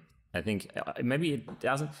 I think maybe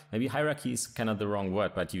hierarchy is kind of the wrong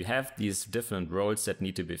word, but you have these different roles that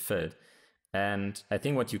need to be filled. And I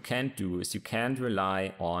think what you can't do is you can't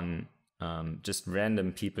rely on just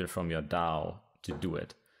random people from your DAO to do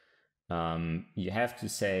it. You have to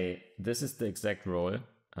say, this is the exact role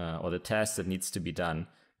or the task that needs to be done.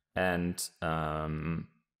 And,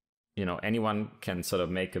 anyone can sort of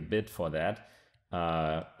make a bid for that.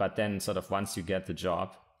 But then sort of once you get the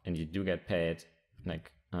job and you do get paid,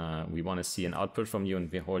 we want to see an output from you,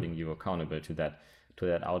 and we're holding you accountable to that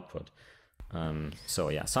output.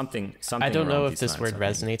 Something. I don't know if this word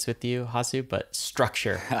resonates with you, Hasu, but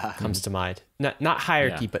structure comes to mind. Not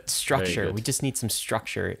hierarchy, but structure. We just need some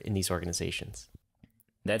structure in these organizations.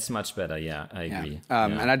 That's much better. Yeah, I agree.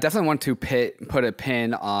 And I definitely want to put a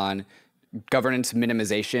pin on governance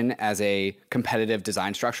minimization as a competitive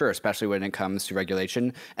design structure, especially when it comes to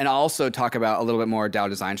regulation. And I'll also talk about a little bit more DAO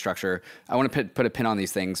design structure. I want to put a pin on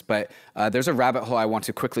these things, but there's a rabbit hole I want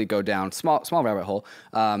to quickly go down, small rabbit hole,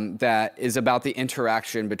 that is about the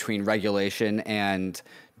interaction between regulation and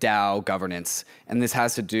DAO governance. And this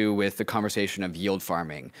has to do with the conversation of yield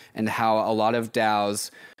farming and how a lot of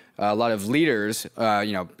DAOs, a lot of leaders,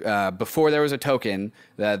 before there was a token,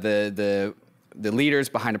 the leaders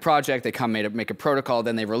behind a project, they come make a protocol,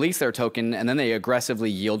 then they release their token, and then they aggressively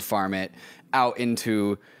yield farm it out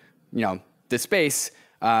into, the space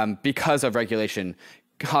because of regulation.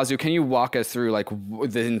 Hasu, can you walk us through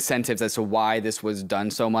the incentives as to why this was done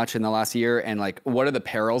so much in the last year, and what are the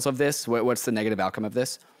perils of this? What's the negative outcome of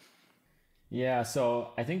this? Yeah,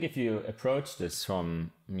 so I think if you approach this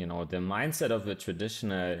from the mindset of a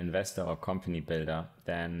traditional investor or company builder,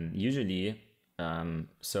 then usually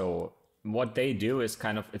what they do is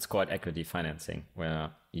it's called equity financing,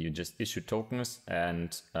 where you just issue tokens,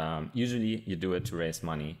 and usually you do it to raise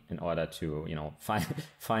money in order to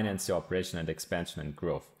finance your operation and expansion and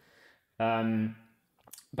growth.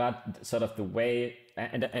 But sort of the way,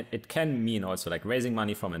 and it can mean also raising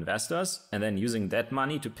money from investors and then using that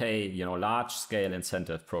money to pay large scale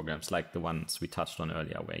incentive programs like the ones we touched on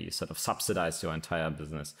earlier, where you sort of subsidize your entire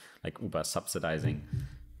business, like Uber subsidizing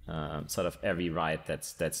sort of every ride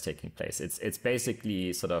that's taking place. It's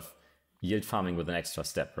basically sort of yield farming with an extra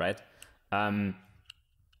step, right? However,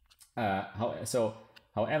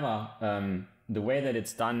 the way that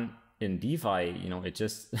it's done in DeFi, it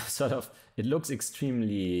just it looks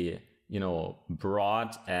extremely,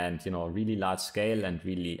 broad and, really large scale and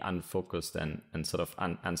really unfocused and sort of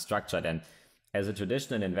unstructured. And as a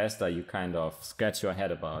traditional investor, you kind of scratch your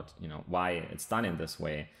head about, why it's done in this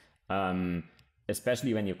way.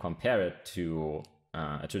 Especially when you compare it to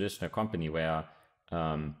a traditional company where,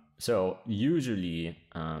 so usually,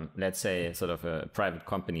 let's say sort of a private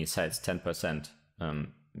company sells 10%,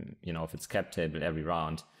 of its cap table every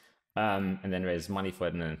round, and then raises money for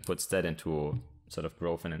it and then puts that into sort of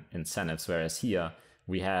growth and incentives. Whereas here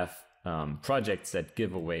we have projects that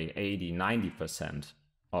give away 80, 90%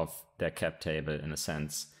 of their cap table in a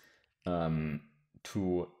sense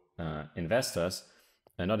to investors,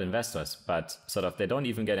 not investors, but sort of they don't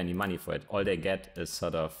even get any money for it. All they get is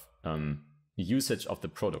sort of usage of the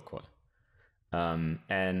protocol.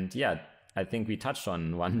 And yeah, I think we touched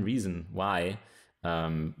on one reason why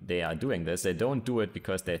they are doing this. They don't do it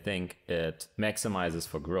because they think it maximizes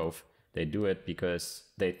for growth. They do it because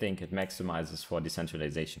they think it maximizes for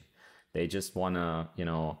decentralization. They just want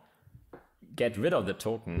to, get rid of the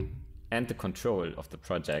token and the control of the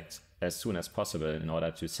project as soon as possible in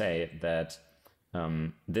order to say that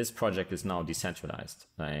this project is now decentralized.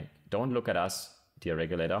 Like, don't look at us, dear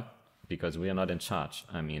regulator, because we are not in charge.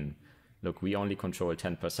 I mean, look, we only control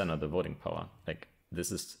 10% of the voting power. Like,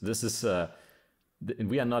 this is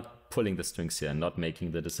we are not pulling the strings here and not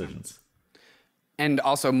making the decisions. And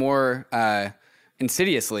also more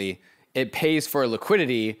insidiously, it pays for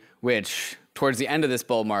liquidity, which towards the end of this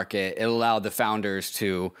bull market, it allowed the founders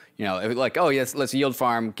to, like, oh yes, let's yield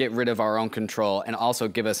farm, get rid of our own control, and also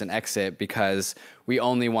give us an exit because we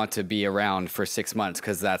only want to be around for 6 months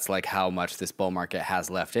because that's like how much this bull market has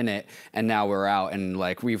left in it. And now we're out and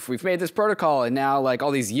like we've made this protocol, and now like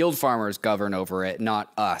all these yield farmers govern over it,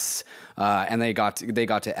 not us. And they got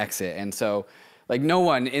to exit. And so like no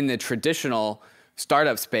one in the traditional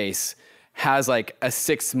startup space has like a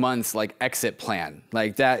 6 months like exit plan.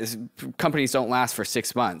 Like that is, companies don't last for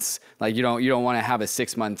 6 months. Like you don't want to have a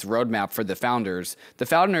 6 month roadmap for the founders. The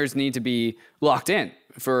founders need to be locked in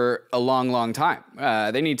for a long time.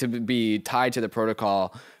 They need to be tied to the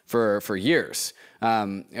protocol for years.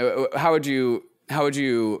 How would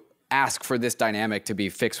you ask for this dynamic to be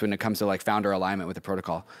fixed when it comes to like founder alignment with the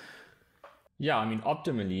protocol? Yeah, I mean,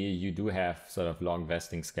 optimally, you do have sort of long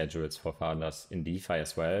vesting schedules for founders in DeFi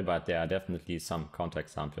as well, but there are definitely some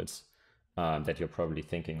counterexamples that you're probably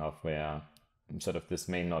thinking of where sort of this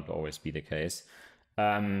may not always be the case.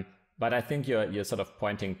 But I think you're sort of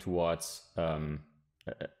pointing towards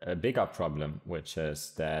a bigger problem, which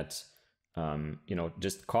is that,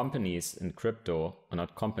 just companies in crypto, or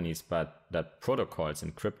not companies, but that protocols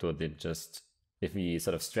in crypto, they just, if we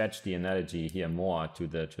sort of stretch the analogy here more to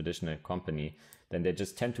the traditional company, then they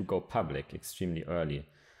just tend to go public extremely early.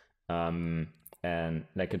 And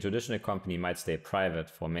like a traditional company might stay private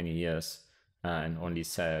for many years and only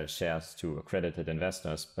sell shares to accredited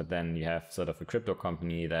investors. But then you have sort of a crypto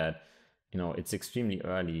company that, it's extremely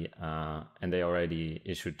early and they already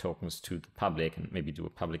issued tokens to the public and maybe do a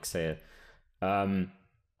public sale. And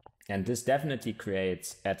this definitely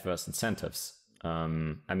creates adverse incentives.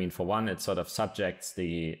 I mean, for one, it sort of subjects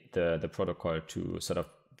the protocol to sort of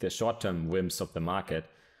the short-term whims of the market,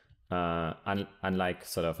 unlike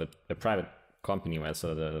sort of a private company where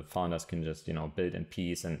sort of the founders can just, build in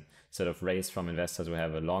peace and sort of raise from investors who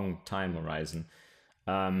have a long time horizon.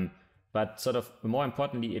 But sort of more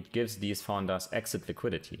importantly, it gives these founders exit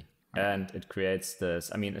liquidity. And it creates this,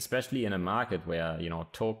 I mean, especially in a market where,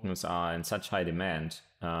 tokens are in such high demand,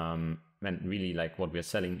 and really like what we're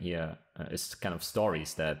selling here is kind of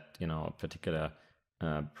stories that, a particular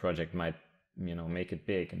project might, make it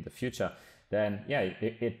big in the future, then yeah,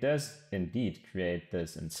 it does indeed create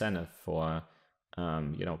this incentive for,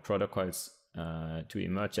 protocols to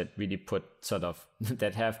emerge that really put sort of,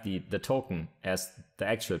 that have the token as the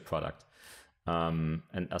actual product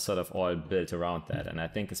and are sort of all built around that. And I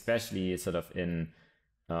think especially sort of in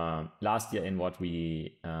last year in what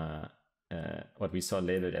we saw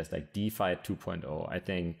labeled as like DeFi 2.0, I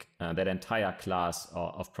think that entire class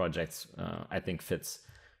of projects, I think fits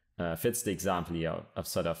the example here of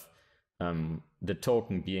sort of the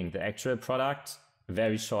token being the actual product,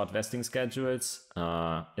 very short vesting schedules,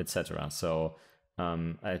 etc. So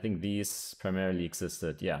I think these primarily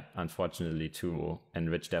existed, unfortunately, to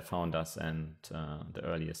enrich their founders and the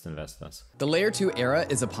earliest investors. The Layer 2 era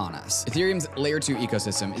is upon us. Ethereum's Layer 2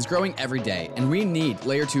 ecosystem is growing every day, and we need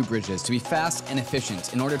Layer 2 bridges to be fast and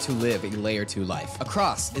efficient in order to live a Layer 2 life.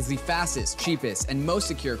 Across is the fastest, cheapest, and most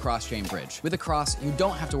secure cross-chain bridge. With Across, you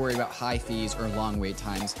don't have to worry about high fees or long wait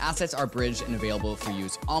times. Assets are bridged and available for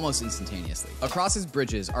use almost instantaneously. Across's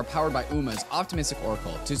bridges are powered by UMA's optimistic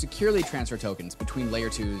oracle to securely transfer tokens between between layer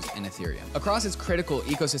 2s and Ethereum. Across its critical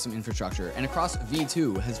ecosystem infrastructure and across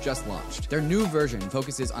V2 has just launched. Their new version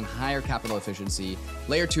focuses on higher capital efficiency,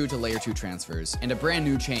 layer 2 to layer 2 transfers, and a brand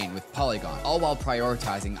new chain with Polygon, all while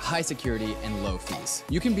prioritizing high security and low fees.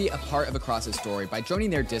 You can be a part of Across's story by joining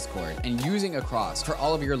their Discord and using Across for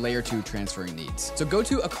all of your layer 2 transferring needs. So go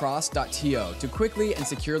to across.to to quickly and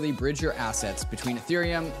securely bridge your assets between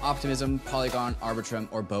Ethereum, Optimism, Polygon, Arbitrum,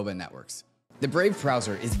 or Boba networks. The Brave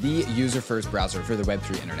browser is the user-first browser for the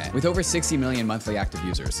Web3 internet, with over 60 million monthly active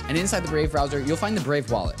users. And inside the Brave browser, you'll find the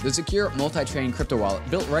Brave Wallet, the secure multi-chain crypto wallet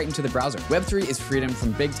built right into the browser. Web3 is freedom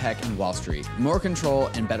from big tech and Wall Street, more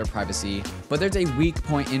control and better privacy, but there's a weak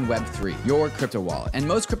point in Web3, your crypto wallet. And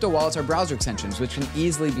most crypto wallets are browser extensions, which can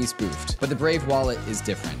easily be spoofed. But the Brave Wallet is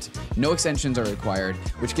different. No extensions are required,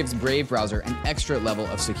 which gives Brave browser an extra level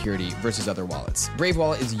of security versus other wallets. Brave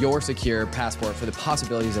Wallet is your secure passport for the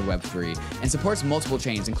possibilities of Web3, and supports multiple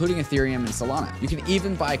chains, including Ethereum and Solana. You can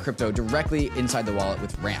even buy crypto directly inside the wallet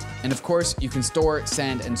with Ramp. And of course, you can store,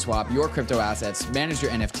 send, and swap your crypto assets, manage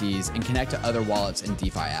your NFTs, and connect to other wallets and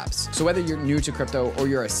DeFi apps. So whether you're new to crypto or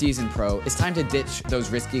you're a seasoned pro, it's time to ditch those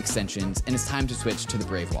risky extensions, and it's time to switch to the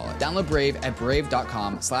Brave wallet. Download Brave at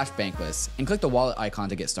brave.com/bankless and click the wallet icon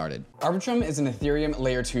to get started. Arbitrum is an Ethereum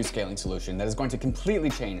layer 2 scaling solution that is going to completely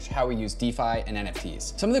change how we use DeFi and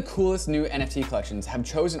NFTs. Some of the coolest new NFT collections have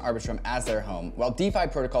chosen Arbitrum as their home, while DeFi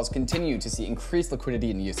protocols continue to see increased liquidity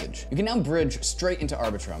and usage. You can now bridge straight into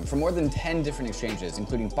Arbitrum from more than 10 different exchanges,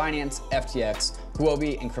 including Binance, FTX,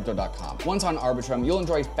 Huobi, and Crypto.com. Once on Arbitrum, you'll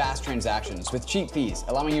enjoy fast transactions with cheap fees,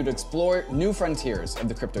 allowing you to explore new frontiers of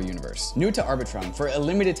the crypto universe. New to Arbitrum, for a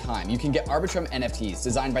limited time, you can get Arbitrum NFTs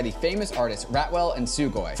designed by the famous artists Ratwell and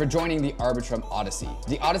Sugoi for joining the Arbitrum Odyssey.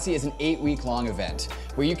 The Odyssey is an 8-week-long event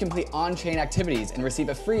where you complete on-chain activities and receive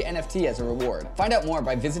a free NFT as a reward. Find out more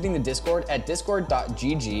by visiting the Discord at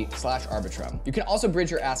discord.gg/Arbitrum. You can also bridge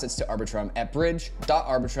your assets to Arbitrum at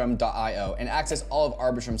bridge.arbitrum.io and access all of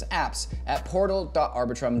Arbitrum's apps at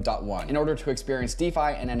portal.arbitrum.one in order to experience DeFi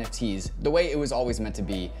and NFTs the way it was always meant to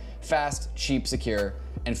be: fast, cheap, secure,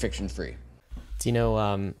 and friction-free. Do you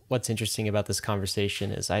know what's interesting about this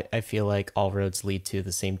conversation is I feel like all roads lead to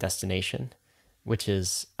the same destination, which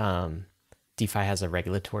is DeFi has a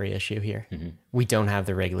regulatory issue here. Mm-hmm. We don't have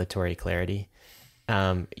the regulatory clarity.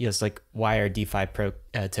 It's like, why are DeFi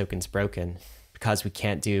tokens broken? Because we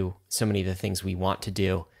can't do so many of the things we want to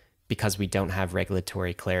do because we don't have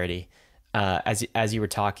regulatory clarity. As you were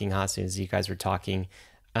talking, Hasu, as you guys were talking,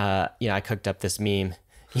 I cooked up this meme.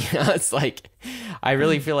 It's like, I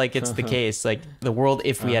really feel like it's the case. Like the world,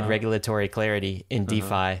 if we had regulatory clarity in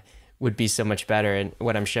DeFi, would be so much better. And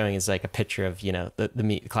what I'm showing is like a picture of,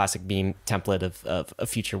 the classic meme template of a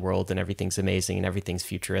future world, and everything's amazing and everything's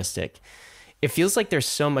futuristic. It feels like there's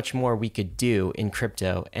so much more we could do in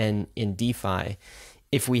crypto and in DeFi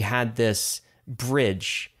if we had this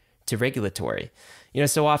bridge to regulatory.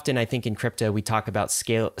 So often I think in crypto, we talk about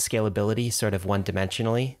scalability sort of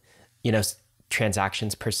one-dimensionally,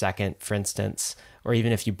 transactions per second, for instance, or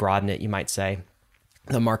even if you broaden it, you might say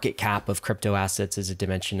the market cap of crypto assets is a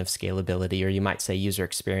dimension of scalability, or you might say user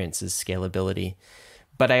experience is scalability.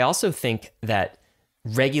 But I also think that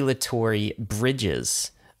regulatory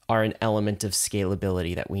bridges are an element of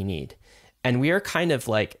scalability that we need. And we are kind of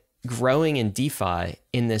like growing in DeFi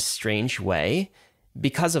in this strange way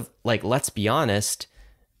because of, like, let's be honest,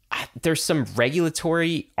 there's some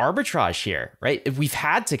regulatory arbitrage here, right? We've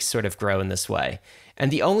had to sort of grow in this way.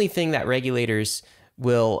 And the only thing that regulators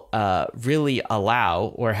will really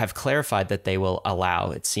allow, or have clarified that they will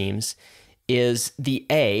allow, it seems, is the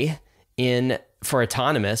A for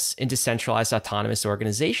autonomous in decentralized autonomous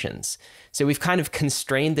organizations. So we've kind of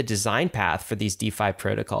constrained the design path for these DeFi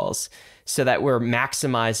protocols so that we're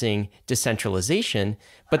maximizing decentralization.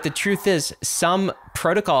 But the truth is, some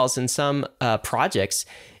protocols and some projects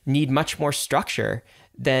need much more structure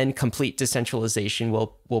than complete decentralization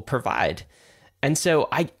will provide. And so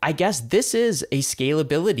I guess this is a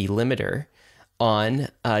scalability limiter on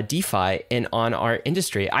DeFi and on our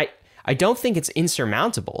industry. I don't think it's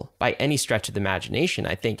insurmountable by any stretch of the imagination.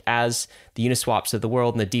 I think as the Uniswaps of the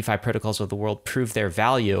world and the DeFi protocols of the world prove their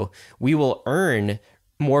value, we will earn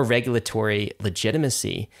more regulatory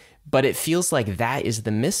legitimacy. But it feels like that is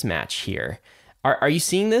the mismatch here. Are you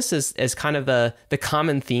seeing this as kind of the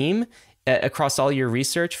common theme across all your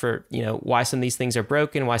research for why some of these things are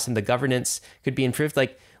broken, why some of the governance could be improved?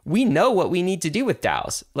 Like, we know what we need to do with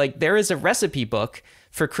DAOs. Like, there is a recipe book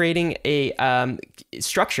for creating a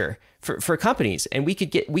structure for companies, and we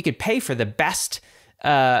could pay for the best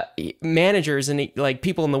managers and like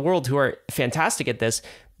people in the world who are fantastic at this,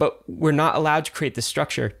 but we're not allowed to create the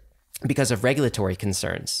structure because of regulatory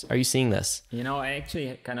concerns. Are you seeing this? You know, I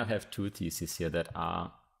actually kind of have two theses here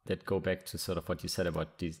that go back to sort of what you said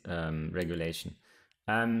about this, regulation.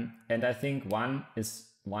 And I think one is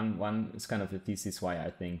kind of the thesis why I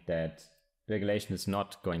think that regulation is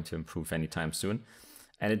not going to improve anytime soon.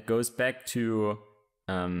 And it goes back to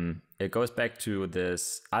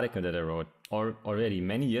this article that I wrote already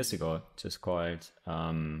many years ago, just called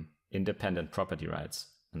Independent Property Rights,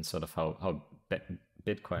 and sort of how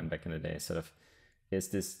Bitcoin back in the day sort of is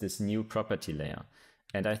this new property layer.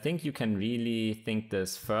 And I think you can really think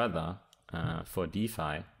this further for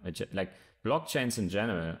DeFi. Like blockchains in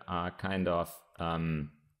general are kind of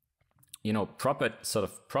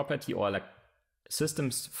property or like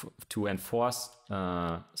systems to enforce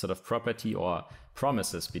sort of property or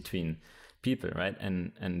promises between people, right?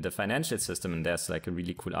 And the financial system, and there's like a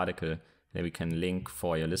really cool article that we can link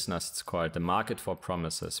for your listeners. It's called The Market for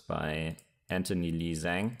Promises by Anthony Lee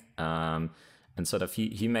Zhang. And sort of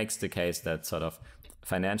he makes the case that sort of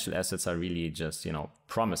financial assets are really just,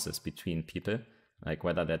 promises between people, like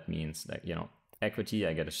whether that means like, equity,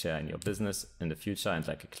 I get a share in your business in the future and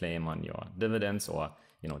like a claim on your dividends, or,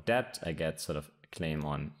 debt, I get sort of a claim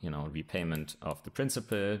on, repayment of the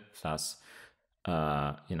principal plus,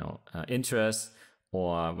 interest,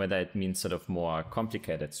 or whether it means sort of more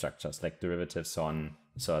complicated structures like derivatives on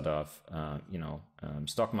sort of,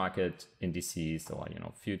 stock market indices or,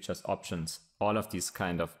 futures, options, all of these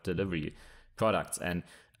kind of delivery products. And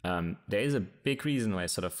there is a big reason why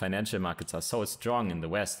sort of financial markets are so strong in the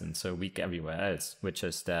West and so weak everywhere else, which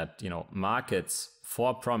is that, markets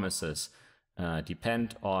for promises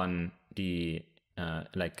depend on the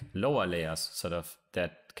like lower layers sort of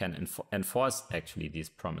that can enforce actually these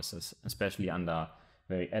promises, especially under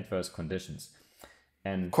very adverse conditions.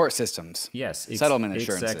 And court systems. Yes. Settlement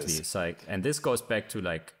assurances. Exactly. It's like, and this goes back to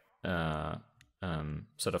like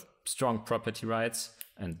sort of strong property rights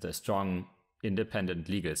and the strong independent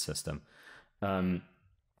legal system. And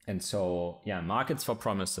so, yeah, markets for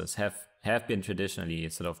promises have been traditionally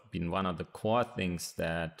sort of been one of the core things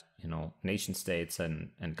that, nation states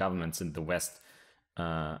and governments in the West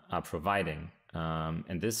are providing.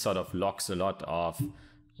 And this sort of locks a lot of,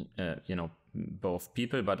 both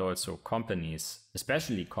people, but also companies,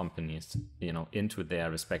 especially companies, into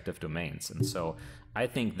their respective domains. And so I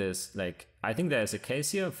think there is a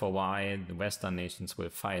case here for why the Western nations will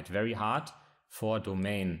fight very hard for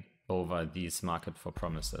domain over these market for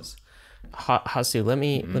promises. Hasu, let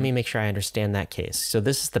me make sure I understand that case. So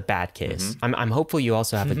this is the bad case. I'm hopeful you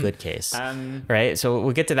also have a good case, right? So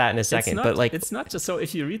we'll get to that in a second. But like, it's not just so.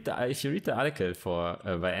 If you read the article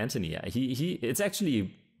by Anthony, it's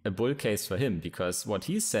actually a bull case for him, because what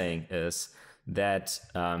he's saying is that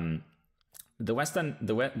the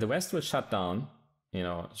West will shut down,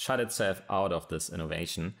 shut itself out of this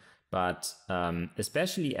innovation. But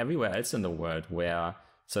especially everywhere else in the world where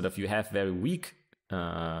sort of you have very weak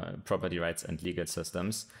property rights and legal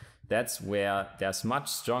systems, that's where there's much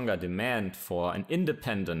stronger demand for an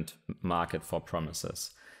independent market for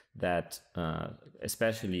promises that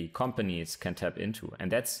especially companies can tap into.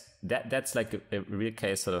 And that's like a real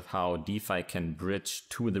case sort of how DeFi can bridge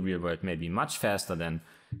to the real world maybe much faster than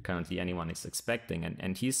currently anyone is expecting.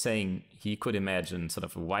 And he's saying he could imagine sort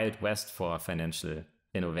of a Wild West for financial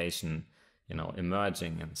innovation,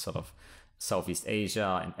 emerging in sort of Southeast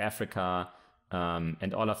Asia and Africa,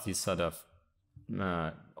 and all of these sort of,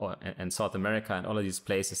 and South America and all of these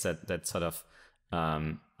places that sort of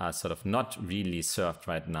are sort of not really served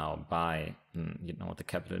right now by, the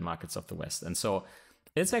capital markets of the West. And so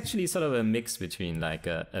it's actually sort of a mix between like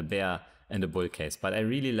a bear and a bull case. But I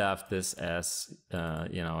really love this as,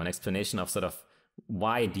 an explanation of sort of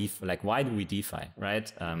why do we DeFi,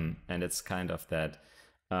 right? And it's kind of that,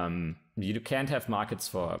 you can't have markets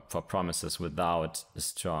for promises without a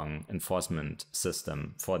strong enforcement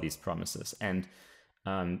system for these promises. And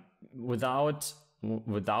without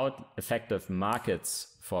effective markets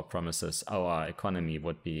for promises, our economy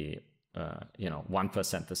would be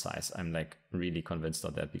 1% the size. I'm like really convinced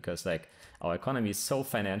of that, because like our economy is so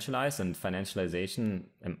financialized, and financialization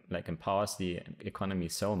like empowers the economy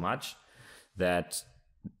so much that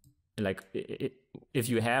like if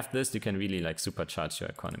you have this, you can really like supercharge your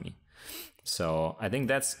economy. So I think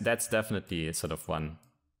that's definitely sort of one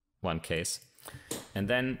case. And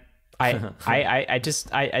then I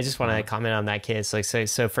just want to comment on that case. Like,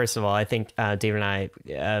 so first of all, I think David and I,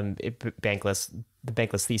 the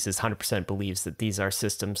Bankless thesis 100% believes that these are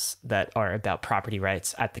systems that are about property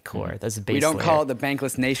rights at the core. That's a base. We don't layer. call it the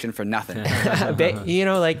Bankless Nation for nothing.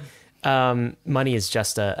 Money is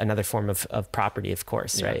just another form of property, of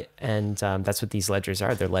course, right? And that's what these ledgers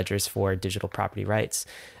are. They're ledgers for digital property rights.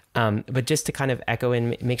 But just to kind of echo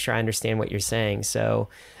and make sure I understand what you're saying. So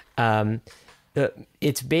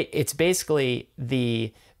it's basically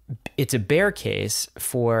it's a bear case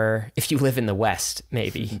for if you live in the West,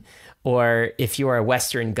 maybe, or if you are a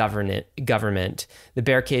Western government, the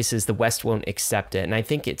bear case is the West won't accept it. And I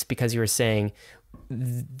think it's because you were saying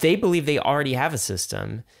they believe they already have a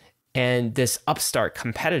system, and this upstart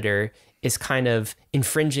competitor is kind of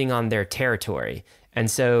infringing on their territory. And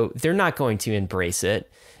so they're not going to embrace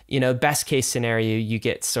it. You know, best case scenario, you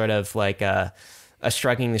get sort of like a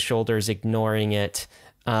shrugging the shoulders, ignoring it,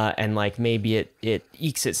 and like maybe it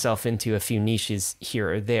ekes itself into a few niches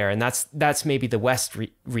here or there. And that's maybe the West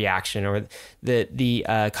reaction, or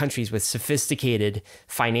the countries with sophisticated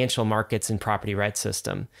financial markets and property rights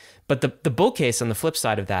system. But the bull case on the flip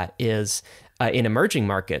side of that is in emerging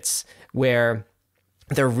markets, where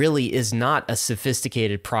there really is not a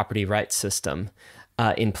sophisticated property rights system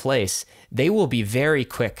in place. They will be very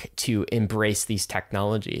quick to embrace these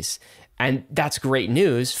technologies. And that's great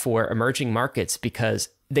news for emerging markets, because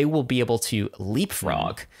they will be able to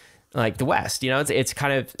leapfrog like the West. You know, it's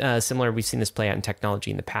kind of similar. We've seen this play out in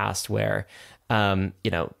technology in the past, where,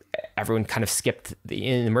 you know, everyone kind of skipped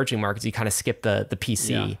in emerging markets, you kind of skipped the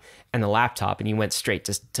PC and the laptop, and you went straight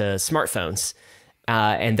to smartphones.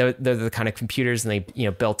 And they're the kind of computers, and they, you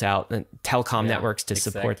know, built out telecom networks to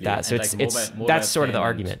support that. So and it's mobile that's sort of the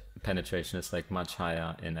argument. Penetration is like much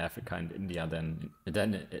higher in Africa and India than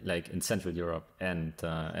like in Central Europe and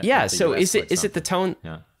yeah. the So US, is it the tone?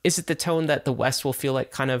 Yeah. Is it the tone that the West will feel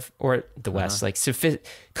like kind of, or the West, like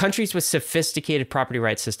countries with sophisticated property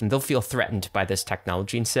rights system, they'll feel threatened by this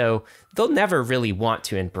technology, and so they'll never really want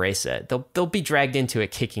to embrace it. They'll be dragged into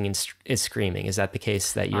it, kicking and screaming. Is that the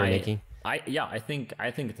case that you're making? I think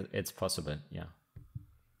it's possible. Yeah.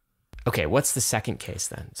 Okay, what's the second case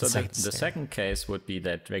then? So the second case would be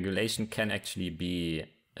that regulation can actually be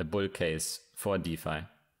a bull case for DeFi.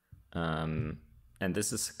 And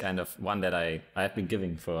this is kind of one that I've been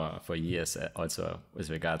giving for years, also with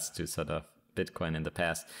regards to sort of Bitcoin in the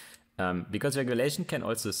past. Because regulation can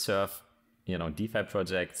also serve, you know, DeFi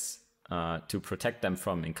projects to protect them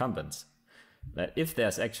from incumbents. That if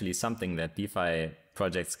there's actually something that DeFi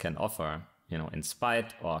projects can offer, you know, in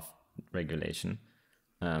spite of regulation,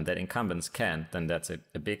 that incumbents can't, then that's a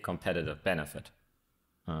big competitive benefit.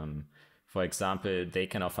 For example, they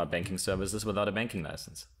can offer banking services without a banking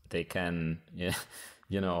license. They can,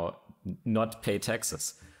 you know, not pay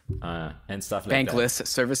taxes and stuff like that. Bankless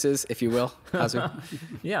services, if you will, Hasu.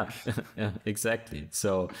 Yeah, exactly.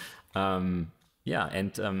 So, so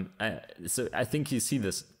I think you see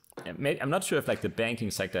this. I'm not sure if like the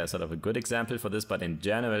banking sector is sort of a good example for this, but in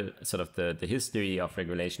general, sort of the history of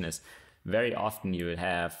regulation is very often you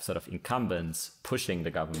have sort of incumbents pushing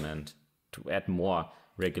the government to add more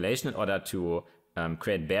regulation in order to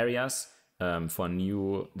create barriers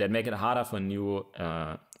that make it harder for new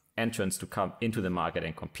entrants to come into the market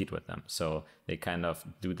and compete with them. So they kind of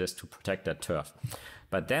do this to protect their turf.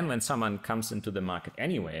 But then when someone comes into the market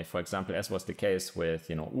anyway, for example, as was the case with,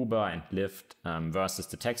 you know, Uber and Lyft versus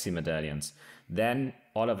the taxi medallions, then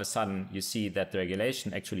all of a sudden you see that the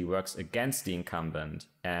regulation actually works against the incumbent,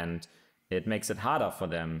 and it makes it harder for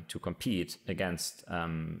them to compete against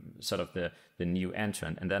sort of the new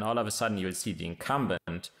entrant. And then all of a sudden you'll see the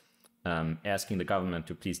incumbent asking the government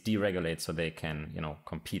to please deregulate so they can, you know,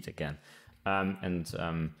 compete again.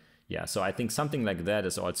 So I think something like that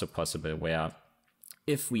is also possible, where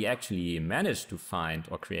if we actually manage to find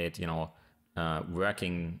or create, you know,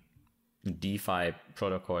 working DeFi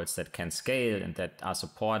protocols that can scale and that are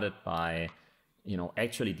supported by, you know,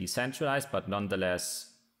 actually decentralized but nonetheless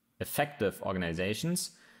effective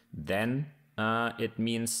organizations, then it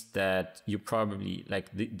means that you probably,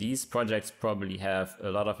 like these projects probably have a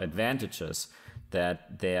lot of advantages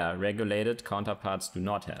that their regulated counterparts do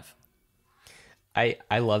not have.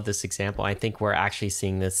 I love this example. I think we're actually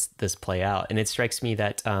seeing this play out. And it strikes me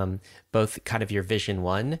that both kind of your vision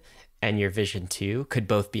 1 and your vision 2 could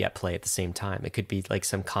both be at play at the same time. It could be like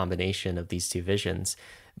some combination of these two visions.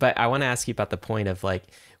 But I want to ask you about the point of like,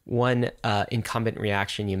 one incumbent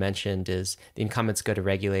reaction you mentioned is the incumbents go to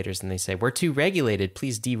regulators and they say, we're too regulated,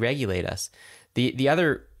 please deregulate us. The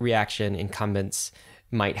other reaction incumbents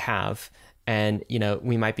might have, and you know,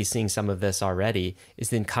 we might be seeing some of this already, is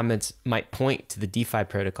the incumbents might point to the DeFi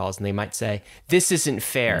protocols and they might say, this isn't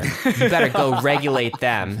fair, you better go regulate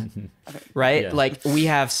them, right? Yeah. Like we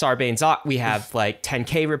have Sarbanes-Oxley, we have like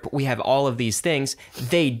 10K, we have all of these things,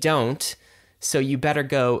 they don't. So you better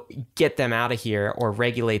go get them out of here or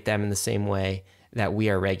regulate them in the same way that we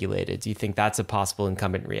are regulated. Do you think that's a possible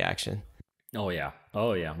incumbent reaction? Oh yeah,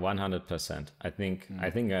 100%. I think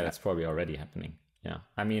that's probably already happening. Yeah,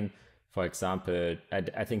 I mean, for example,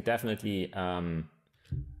 I think definitely like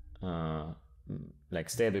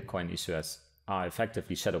stablecoin issuers are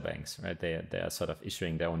effectively shadow banks, right? They are sort of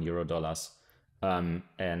issuing their own euro dollars, and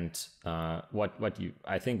what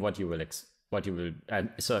you will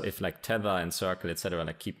so if like Tether and Circle, etc.,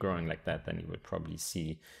 like keep growing like that, then you will probably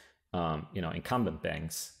see incumbent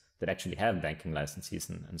banks that actually have banking licenses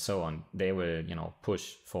and so on. They will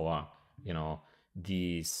push for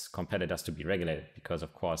these competitors to be regulated, because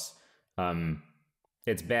of course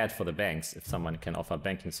it's bad for the banks if someone can offer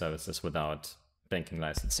banking services without banking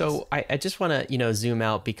licenses. So I just want to zoom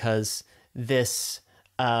out, because this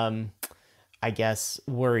I guess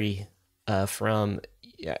worry from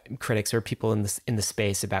critics or people in the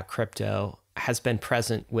space about crypto has been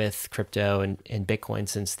present with crypto and Bitcoin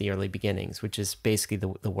since the early beginnings, which is basically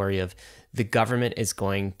the worry of the government is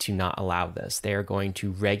going to not allow this. They are going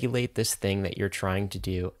to regulate this thing that you're trying to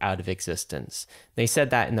do out of existence. They said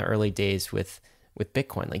that in the early days with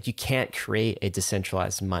Bitcoin. Like, you can't create a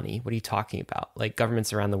decentralized money. What are you talking about? Like,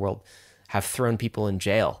 governments around the world have thrown people in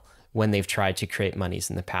jail when they've tried to create monies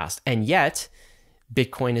in the past. And yet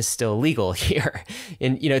Bitcoin is still legal here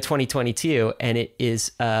in 2022, and it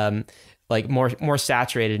is like more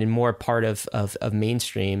saturated and more part of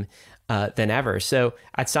mainstream than ever. So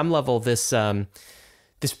at some level, this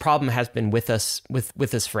problem has been with us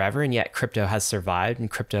forever, and yet crypto has survived, and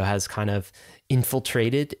crypto has kind of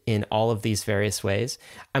infiltrated in all of these various ways.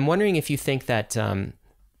 I'm wondering if you think that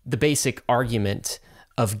the basic argument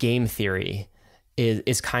of game theory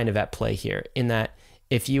is kind of at play here, in that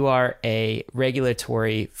if you are a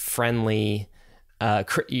regulatory friendly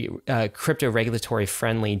crypto regulatory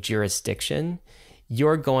friendly jurisdiction,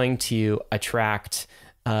 you're going to attract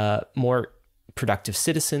more productive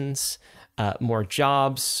citizens, more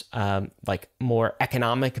jobs, like more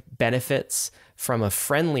economic benefits from a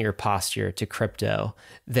friendlier posture to crypto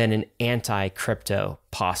than an anti-crypto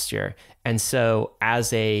posture. And so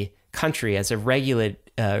as a country, as a regulatory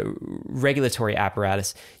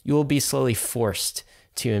apparatus, you will be slowly forced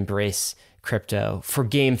to embrace crypto for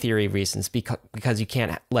game theory reasons, because you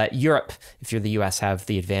can't let Europe, if you're the US, have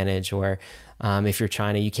the advantage, or if you're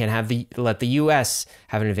China, you can't let the US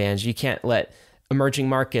have an advantage. You can't let emerging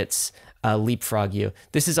markets leapfrog you.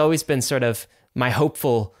 This has always been sort of my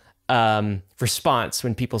hopeful response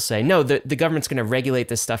when people say, no, the government's going to regulate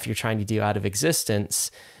this stuff you're trying to do out of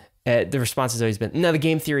existence. The response has always been, no, the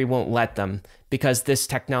game theory won't let them, because this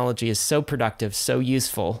technology is so productive, so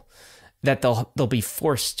useful, that they'll be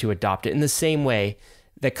forced to adopt it in the same way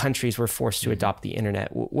that countries were forced to adopt the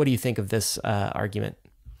internet. What do you think of this argument?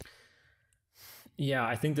 Yeah,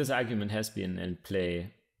 I think this argument has been in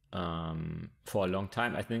play for a long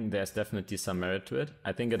time. I think there's definitely some merit to it.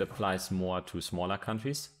 I think it applies more to smaller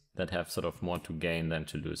countries that have sort of more to gain than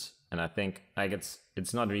to lose. And I think it's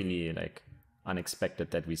not really like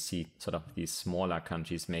unexpected that we see sort of these smaller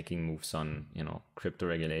countries making moves on, crypto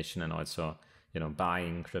regulation, and also,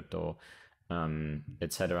 buying crypto,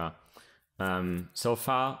 etc. So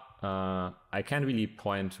far, I can't really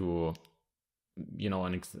point to,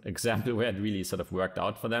 an example where it really sort of worked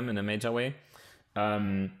out for them in a major way.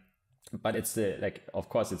 But it's of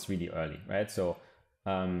course, it's really early, right? So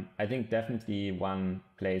I think definitely one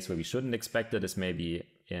place where we shouldn't expect it is maybe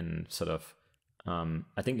in sort of,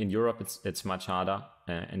 I think in Europe it's much harder,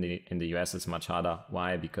 and in the US it's much harder.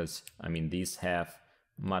 Why? Because these have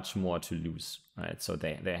much more to lose, right? So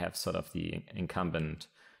they have sort of the incumbent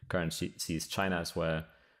currencies, China as well.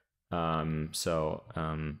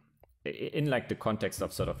 In like the context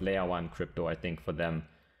of sort of layer one crypto, I think for them,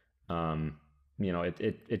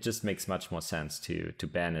 it just makes much more sense to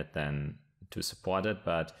ban it than to support it.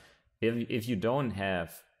 But if you don't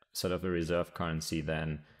have sort of a reserve currency,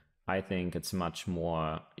 then I think it's much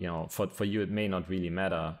more, for you, it may not really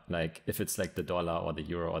matter, like if it's like the dollar or the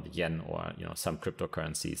euro or the yen or, some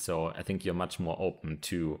cryptocurrency. So I think you're much more open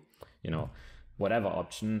to, whatever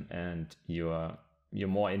option, and you're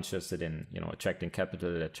more interested in, attracting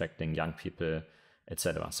capital, attracting young people,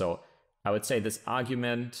 etc. So I would say this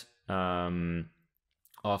argument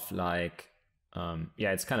of like,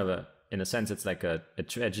 it's kind of in a sense, it's like a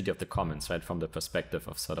tragedy of the commons, right? From the perspective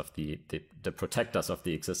of sort of the protectors of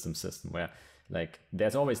the existing system, where like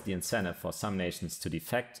there's always the incentive for some nations to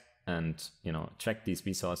defect and, track these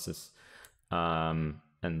resources.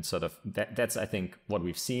 And sort of that's, I think, what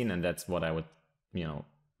we've seen, and that's what I would,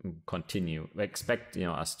 expect,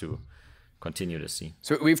 us to continue to see.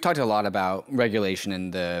 So we've talked a lot about regulation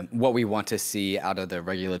and what we want to see out of the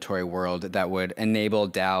regulatory world that would enable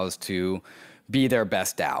DAOs to be their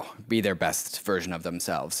best DAO, be their best version of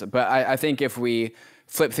themselves. But I think if we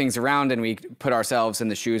flip things around and we put ourselves in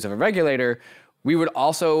the shoes of a regulator, We would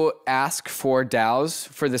also ask for DAOs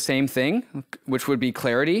for the same thing, which would be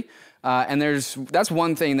clarity. And that's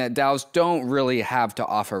one thing that DAOs don't really have to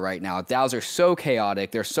offer right now. DAOs are so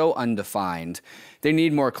chaotic, they're so undefined. They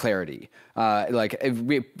need more clarity.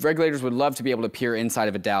 Regulators would love to be able to peer inside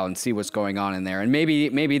of a DAO and see what's going on in there. And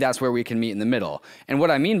maybe that's where we can meet in the middle. And what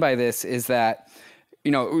I mean by this is that,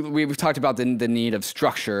 we've talked about the need of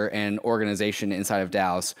structure and organization inside of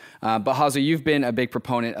DAOs. But Hasu, you've been a big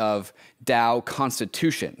proponent of DAO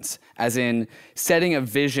constitutions, as in setting a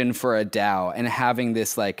vision for a DAO and having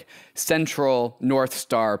this like central North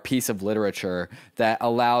Star piece of literature that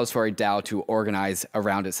allows for a DAO to organize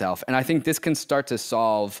around itself. And I think this can start to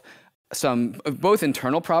solve some both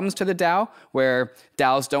internal problems to the DAO, where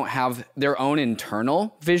DAOs don't have their own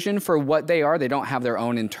internal vision for what they are. They don't have their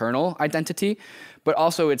own internal identity. But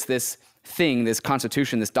also it's this thing, this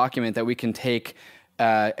constitution, this document that we can take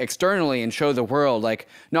externally and show the world, like,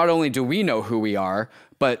 not only do we know who we are,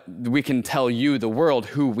 but we can tell you, the world,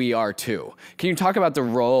 who we are too. Can you talk about the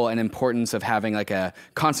role and importance of having like a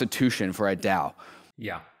constitution for a DAO?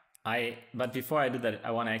 Yeah. But before I do that,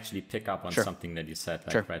 I want to actually pick up on something that you said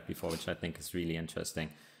right before, which I think is really interesting,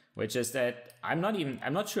 which is that I'm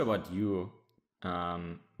not sure about you,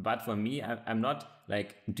 but for me, I'm not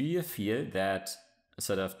like, do you feel that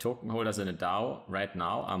sort of token holders in a DAO right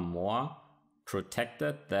now are more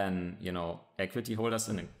protected than, equity holders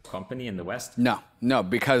in a company in the West? No,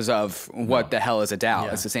 because of what the hell is a DAO?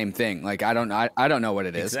 Yeah. It's the same thing. Like, I don't know what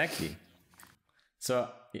it is. Exactly. So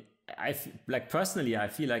personally, I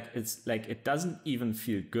feel like it's like, it doesn't even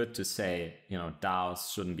feel good to say,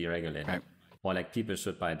 DAOs shouldn't be regulated, right, or like people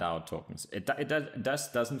should buy DAO tokens. It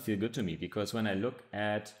doesn't feel good to me, because when I look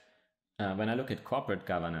at corporate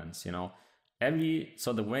governance,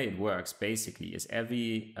 so the way it works basically is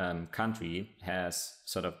every country has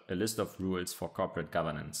sort of a list of rules for corporate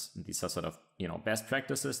governance. These are sort of, best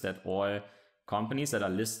practices that all companies that are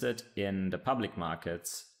listed in the public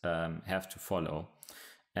markets have to follow.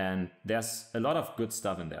 And there's a lot of good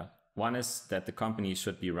stuff in there. One is that the company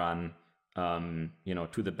should be run, to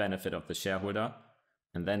the benefit of the shareholder.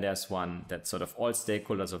 And then there's one that sort of all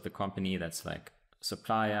stakeholders of the company, that's like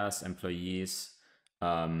suppliers, employees,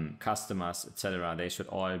 customers, etc. They should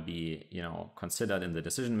all be, considered in the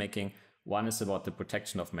decision making. One is about the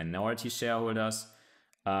protection of minority shareholders,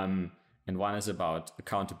 and one is about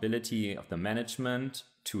accountability of the management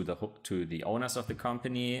to the owners of the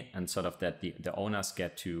company, and sort of that the owners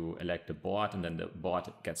get to elect the board, and then the board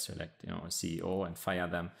gets to elect a CEO and fire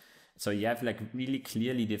them. So you have like really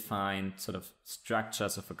clearly defined sort of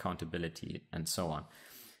structures of accountability and so on.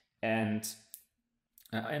 And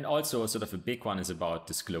also sort of a big one is about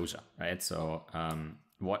disclosure, right? So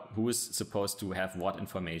who is supposed to have what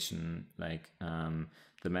information, like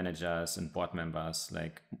the managers and board members,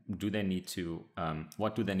 like what do they need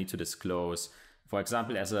to disclose? For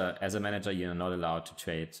example, as a manager, you're not allowed to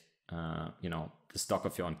trade, the stock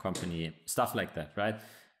of your own company, stuff like that, right?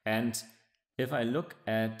 And if I look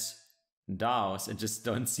at DAOs, I just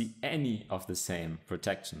don't see any of the same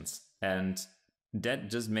protections. And that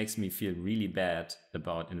just makes me feel really bad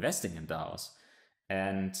about investing in DAOs.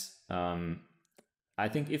 And I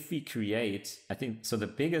think so the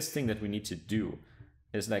biggest thing that we need to do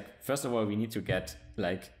is, like, first of all, we need to get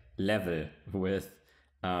like level with,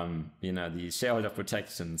 the shareholder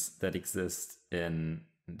protections that exist in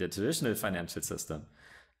the traditional financial system.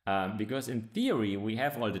 Because in theory, we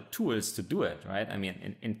have all the tools to do it, right? I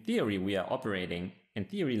mean, in theory, we are operating,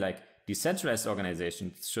 like, decentralized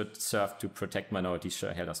organizations should serve to protect minority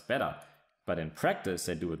shareholders better, but in practice,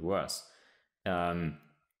 they do it worse.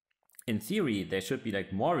 In theory, they should be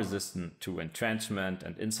like more resistant to entrenchment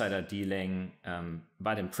and insider dealing,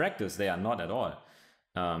 but in practice, they are not at all.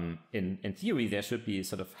 In theory, they should be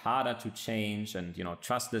sort of harder to change and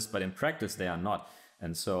trustless, but in practice, they are not.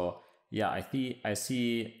 And so, yeah, I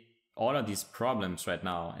see all of these problems right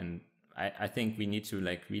now, and I think we need to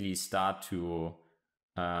like really start to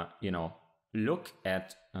look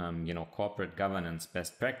at, corporate governance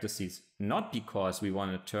best practices, not because we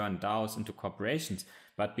want to turn DAOs into corporations,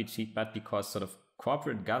 but because sort of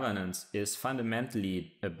corporate governance is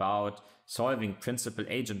fundamentally about solving principal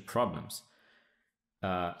agent problems,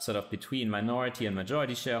 sort of between minority and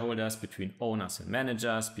majority shareholders, between owners and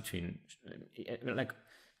managers,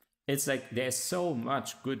 it's like there's so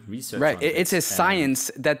much good research. Right. It's a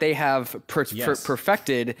science that they have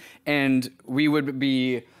perfected, and we would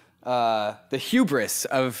be the hubris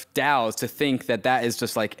of DAOs to think that is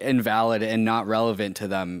just like invalid and not relevant to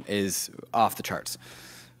them is off the charts.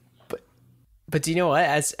 But do you know what?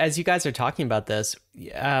 As you guys are talking about this,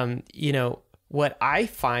 what I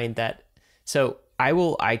find that, so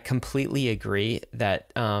I completely agree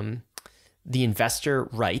that the investor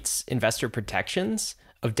rights, investor protections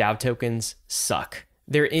of DAO tokens suck.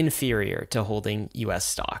 They're inferior to holding US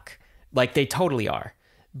stock. Like, they totally are.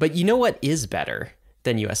 But you know what is better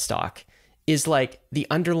than US stock is like the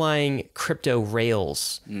underlying crypto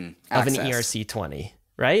rails of an ERC20,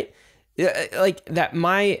 right? Like that,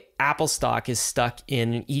 my Apple stock is stuck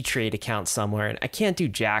in an E-Trade account somewhere and I can't do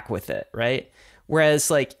jack with it, right?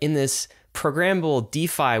 Whereas like in this programmable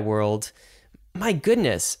DeFi world, my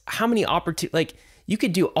goodness, how many opportunities, like you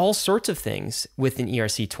could do all sorts of things with an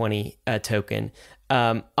ERC20 token,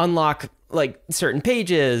 unlock like certain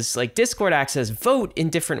pages, like Discord access, vote in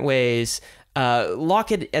different ways,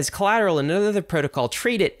 lock it as collateral in another protocol,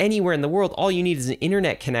 trade it anywhere in the world. All you need is an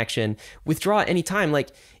internet connection, withdraw at any time.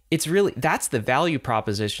 Like, it's really, that's the value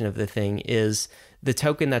proposition of the thing, is the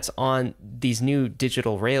token that's on these new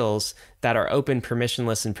digital rails that are open,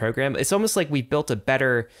 permissionless, and programmed. It's almost like we built a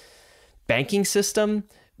better banking system,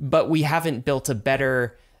 but we haven't built a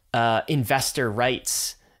better investor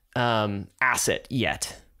rights asset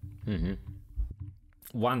yet.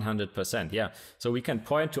 100%, yeah. So we can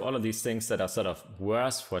point to all of these things that are sort of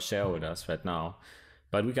worse for shareholders right now,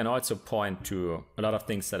 but we can also point to a lot of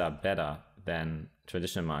things that are better than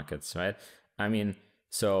traditional markets, right? I mean,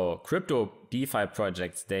 so crypto DeFi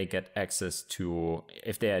projects, they get access to,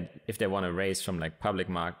 if they want to raise from like public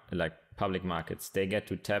markets, they get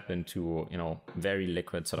to tap into, you know, very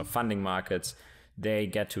liquid sort of funding markets. They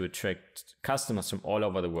get to attract customers from all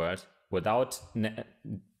over the world without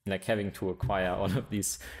like having to acquire all of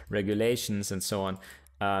these regulations and so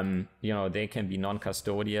on. You know, they can be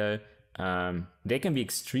non-custodial. They can be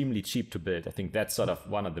extremely cheap to build. I think that's sort of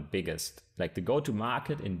one of the biggest, like the go-to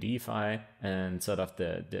market in DeFi, and sort of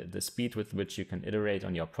the speed with which you can iterate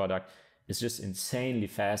on your product is just insanely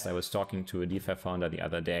fast. I was talking to a DeFi founder the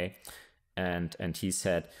other day, and he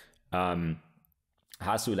said,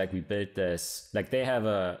 Hasu, like we built this, like they have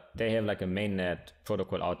like a mainnet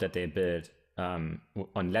protocol out that they built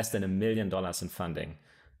on less than $1 million in funding,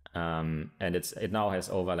 and it now has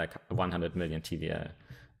over like 100 million TVL.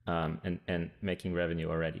 And making revenue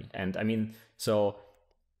already. And I mean, so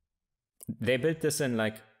they built this in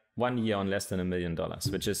like 1 year on less than $1 million,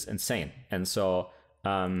 which is insane. And so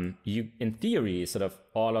you, in theory, sort of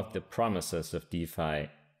all of the promises of DeFi,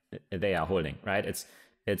 they are holding, right?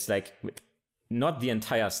 It's like not the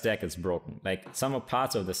entire stack is broken. Like some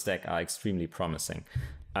parts of the stack are extremely promising.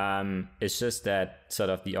 It's just that sort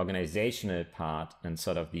of the organizational part and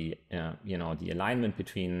sort of the the alignment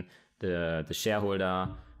between the shareholder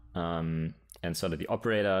and sort of the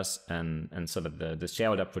operators and sort of the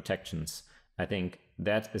shareholder protections. I think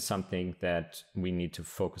that is something that we need to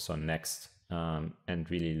focus on next, and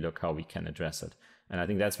really look how we can address it. And I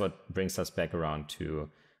think that's what brings us back around to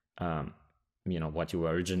what you were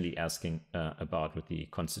originally asking about with the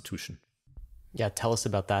constitution. Yeah, tell us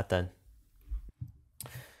about that then.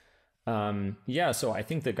 So I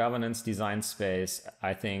think the governance design space,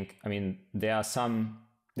 there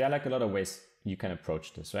are like a lot of ways you can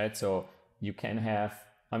approach this, right? So you can have,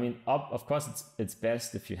 of course it's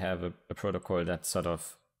best if you have a protocol that sort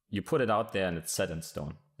of, you put it out there and it's set in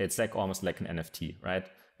stone. It's like almost like an NFT, right?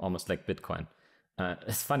 Almost like Bitcoin.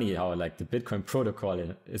 It's funny how like the Bitcoin protocol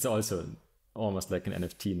is also almost like an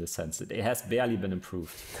NFT in the sense that it has barely been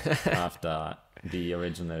improved after the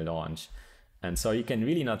original launch. And so you can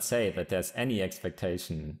really not say that there's any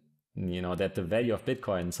expectation, that the value of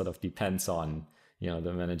Bitcoin sort of depends on,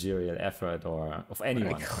 the managerial effort or of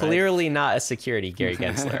anyone. Clearly right? Not a security, Gary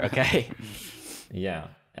Gensler, okay? Yeah,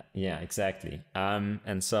 exactly.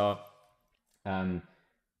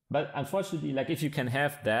 But unfortunately, like if you can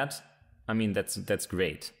have that, that's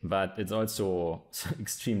great, but it's also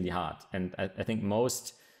extremely hard. And I think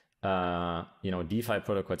most, DeFi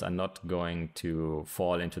protocols are not going to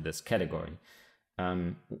fall into this category.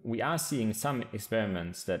 We are seeing some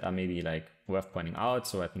experiments that are maybe like worth pointing out.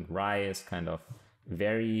 So I think Rye is kind of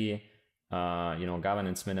very,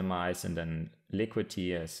 governance minimized, and then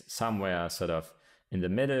Liquidity is somewhere sort of in the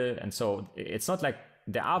middle. And so it's not like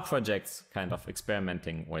there are projects kind of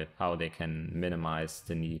experimenting with how they can minimize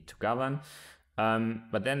the need to govern.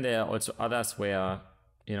 But then there are also others where,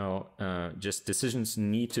 just decisions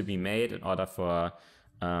need to be made in order for,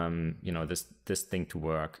 this thing to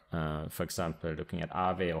work. For example, looking at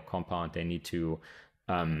Aave or Compound, they need to,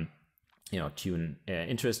 tune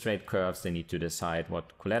interest rate curves. They need to decide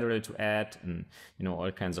what collateral to add, and, all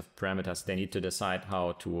kinds of parameters. They need to decide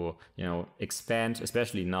how to, expand,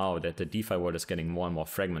 especially now that the DeFi world is getting more and more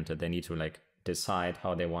fragmented. They need to like decide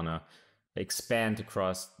how they want to expand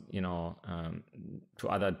across, to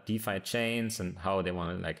other DeFi chains, and how they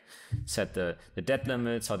want to like set the debt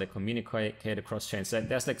limits, how they communicate across chains.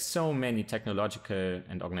 There's like so many technological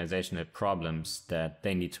and organizational problems that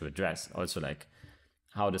they need to address. Also like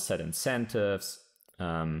how to set incentives.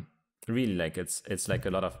 Really, like it's like a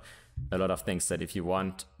lot of things that if you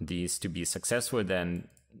want these to be successful, then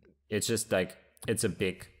it's just like it's a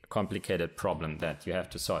big complicated problem that you have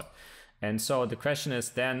to solve. And so the question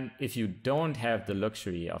is then, if you don't have the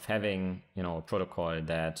luxury of having, a protocol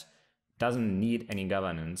that doesn't need any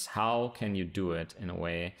governance, how can you do it in a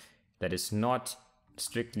way that is not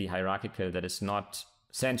strictly hierarchical, that is not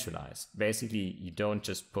centralized? Basically, you don't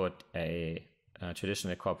just put a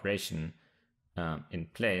traditional corporation in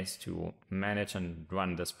place to manage and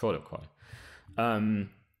run this protocol. And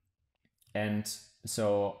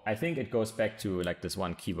so I think it goes back to like this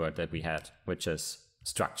one keyword that we had, which is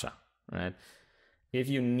structure. Right. If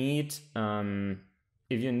you need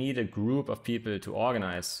a group of people to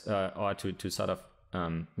organize or to sort of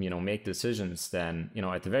make decisions, then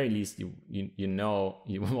at the very least you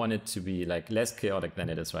want it to be like less chaotic than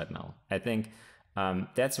it is right now. I think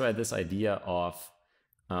that's where this idea of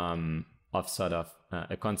sort of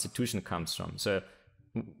a constitution comes from. So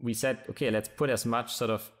we said, okay, let's put as much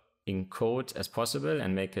sort of in code as possible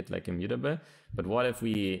and make it like immutable. But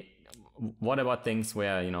what about things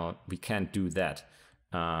where, we can't do that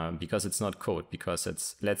because it's not code, because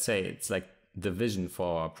it's, let's say it's like the vision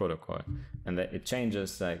for a protocol and that it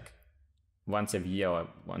changes like once every year or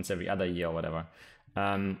once every other year or whatever.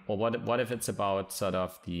 Or what if it's about sort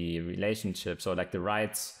of the relationships or like the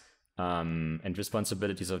rights and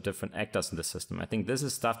responsibilities of different actors in the system? I think this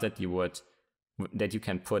is stuff that you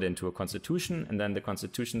can put into a constitution, and then the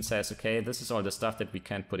constitution says, okay, this is all the stuff that we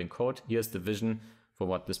can't put in code. Here's the vision for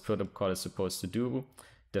what this protocol is supposed to do,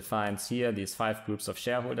 defines here these 5 groups of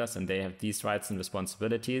shareholders, and they have these rights and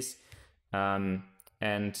responsibilities.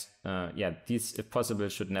 These, if possible,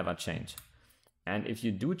 should never change. And if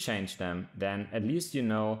you do change them, then at least you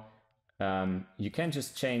can't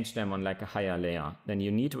just change them on like a higher layer. Then you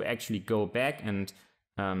need to actually go back and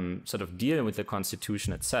sort of deal with the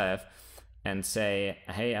constitution itself and say,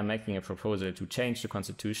 hey, I'm making a proposal to change the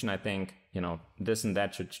constitution. I think, this and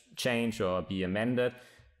that should change or be amended.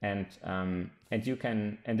 And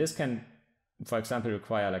this can, for example,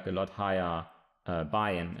 require like a lot higher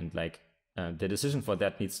buy-in, and like the decision for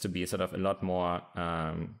that needs to be sort of a lot more,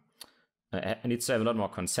 it needs to have a lot more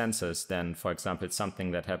consensus than, for example,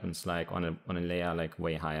 something that happens like on a layer like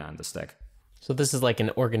way higher in the stack. So this is like an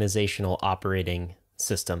organizational operating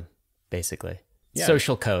system, basically. Yeah.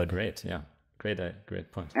 Social code. Great. Yeah.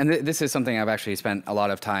 Great point. And this is something I've actually spent a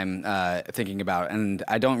lot of time thinking about. And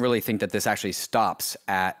I don't really think that this actually stops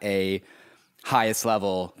at a highest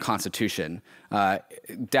level constitution.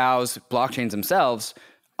 DAOs, blockchains themselves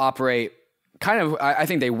operate I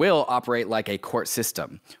think they will operate like a court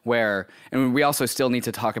system where, and we also still need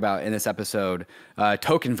to talk about in this episode,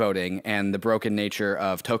 token voting and the broken nature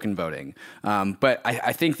of token voting. But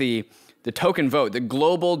I think the token vote, the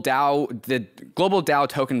global DAO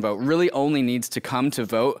token vote really only needs to come to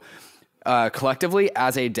vote collectively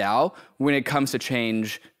as a DAO when it comes to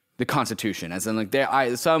change the constitution. As in, like,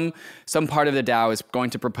 some part of the DAO is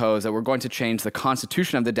going to propose that we're going to change the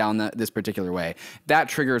constitution of the DAO in this particular way. That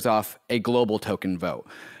triggers off a global token vote.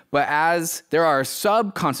 But as there are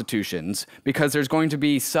sub-constitutions, because there's going to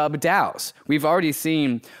be sub-DAOs. We've already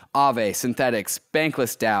seen Aave, Synthetics,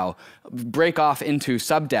 Bankless DAO break off into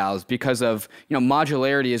sub-DAOs because of,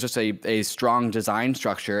 modularity is just a strong design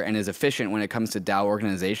structure and is efficient when it comes to DAO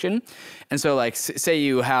organization. And so, like, say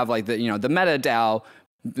you have like the meta DAO,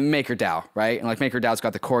 MakerDAO, right? And like MakerDAO's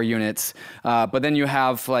got the core units, but then you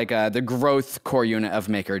have like the growth core unit of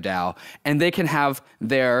MakerDAO, and they can have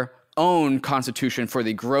their own constitution for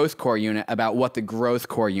the growth core unit about what the growth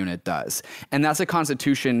core unit does. And that's a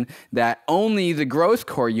constitution that only the growth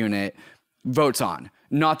core unit votes on,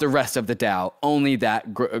 not the rest of the DAO, only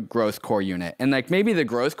that growth core unit. And like maybe the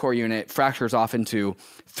growth core unit fractures off into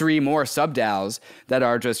 3 more sub DAOs that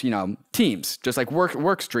are just, teams, just like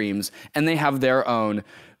work streams, and they have their own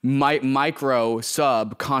micro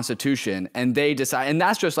sub constitution, and they decide, and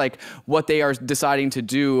that's just like what they are deciding to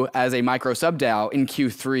do as a micro sub DAO in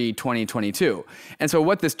Q3 2022. And so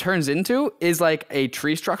what this turns into is like a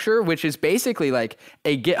tree structure, which is basically like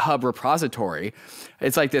a GitHub repository.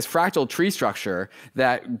 It's like this fractal tree structure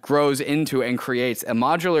that grows into and creates a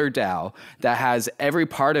modular DAO that has every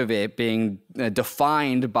part of it being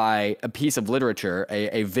defined by a piece of literature,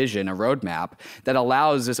 a vision, a roadmap that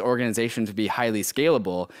allows this organization to be highly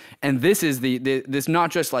scalable And this is this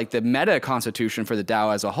not just like the meta constitution for the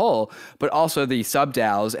DAO as a whole, but also the sub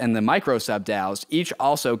DAOs and the micro sub DAOs each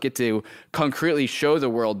also get to concretely show the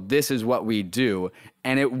world this is what we do.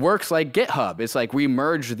 And it works like GitHub. It's like we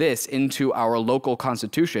merge this into our local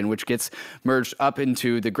constitution, which gets merged up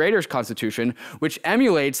into the greater constitution, which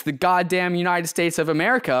emulates the goddamn United States of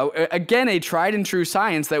America. Again, a tried and true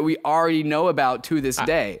science that we already know about to this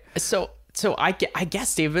day. So I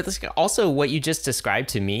guess, David, also what you just described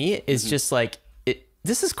to me is just like,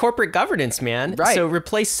 this is corporate governance, man. Right. So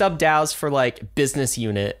replace sub DAOs for like business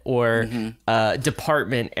unit or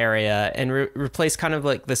department area, and replace kind of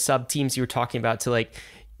like the sub teams you were talking about to like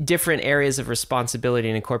different areas of responsibility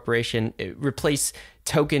in a corporation. Replace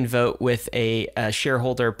token vote with a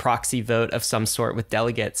shareholder proxy vote of some sort with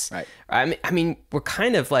delegates. Right. I mean, we're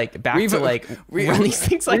kind of like back to like run these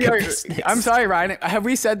things like a business. I'm sorry, Ryan. Have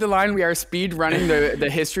we said the line we are speed running the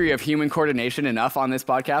history of human coordination enough on this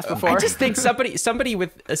podcast before? I just think somebody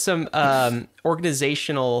with some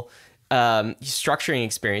organizational structuring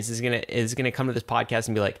experience is gonna come to this podcast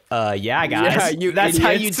and be like, yeah, guys, that's how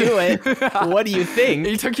you do it. What do you think?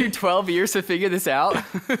 It took you 12 years to figure this out.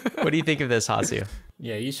 What do you think of this, Hasu?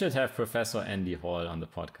 Yeah, you should have Professor Andy Hall on the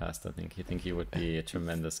podcast. I think he would be a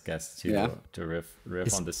tremendous guest to riff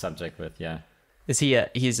on the subject with. Yeah. Is he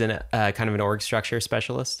he's kind of an org structure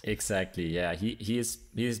specialist? Exactly. Yeah.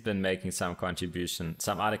 He's been making some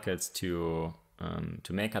articles to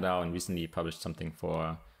MakerDAO, and recently published something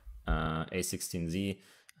for A16Z.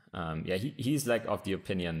 Yeah, he's like of the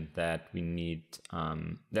opinion that we need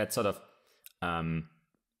that sort of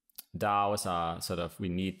DAOs are sort of, we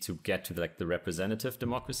need to get to like the representative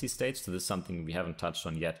democracy stage. So this is something we haven't touched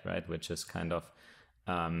on yet, right? Which is kind of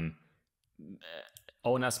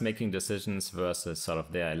owners making decisions versus sort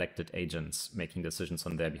of their elected agents making decisions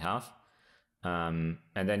on their behalf. And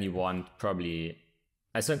then you want probably,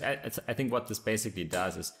 I think what this basically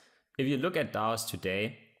does is, if you look at DAOs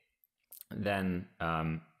today, then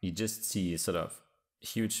you just see sort of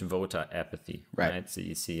huge voter apathy, right? So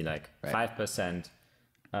you see like 5%,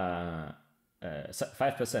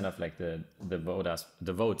 5% of like the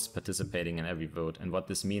votes participating in every vote. And what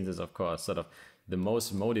this means is, of course, sort of the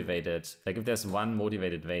most motivated, like if there's one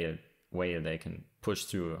motivated whale, they can push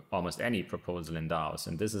through almost any proposal in DAOs.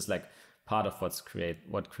 And this is like part of what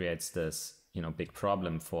creates this, big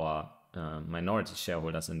problem for minority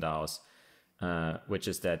shareholders in DAOs. Which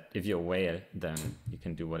is that if you're a whale, then you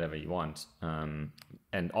can do whatever you want.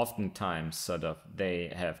 And oftentimes sort of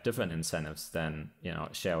they have different incentives than, a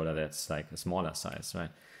shareholder that's like a smaller size,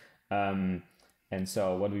 right? And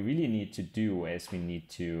so what we really need to do is we need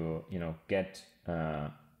to, get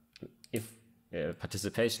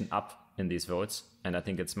participation up in these votes. And I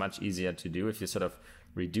think it's much easier to do if you sort of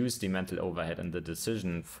reduce the mental overhead and the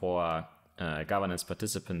decision for governance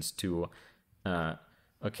participants to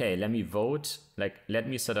okay, let me vote, like, let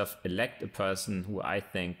me sort of elect a person who I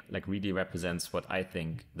think like really represents what I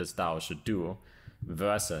think this DAO should do,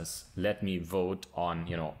 versus let me vote on,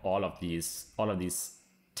 all of these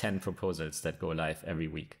 10 proposals that go live every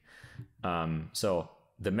week. So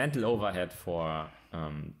the mental overhead for,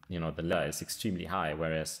 the latter is extremely high,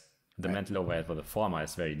 whereas the mental overhead for the former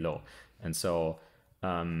is very low. And so,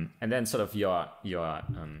 and then sort of your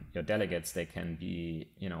delegates, they can be,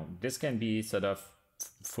 this can be sort of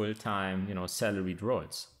full-time, salaried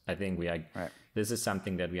roles. I think this is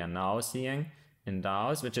something that we are now seeing in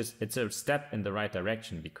DAOs, it's a step in the right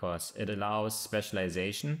direction, because it allows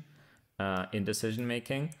specialization in decision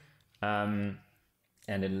making, and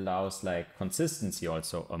it allows like consistency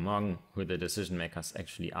also among who the decision makers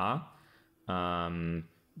actually are.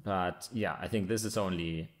 But yeah, I think this is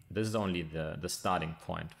only the starting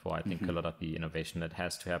point for, I think, a lot of the innovation that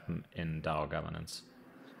has to happen in DAO governance.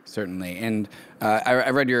 Certainly. And I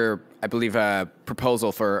read your, I believe,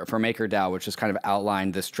 proposal for MakerDAO, which just kind of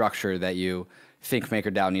outlined the structure that you think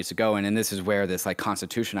MakerDAO needs to go in. And this is where this like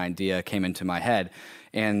constitution idea came into my head.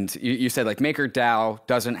 And you said like MakerDAO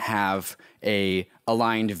doesn't have a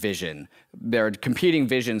aligned vision. There are competing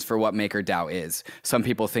visions for what MakerDAO is. Some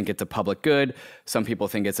people think it's a public good. Some people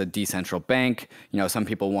think it's a decentral bank. Some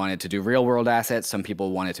people want it to do real world assets. Some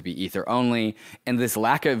people want it to be Ether only. And this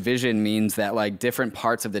lack of vision means that like different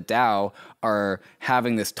parts of the DAO are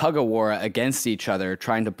having this tug of war against each other,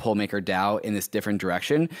 trying to pull MakerDAO in this different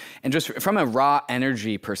direction. And just from a raw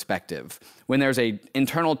energy perspective, when there's a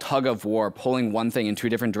internal tug of war pulling one thing in two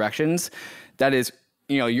different directions, that is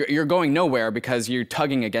you're going nowhere because you're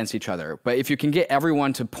tugging against each other. But if you can get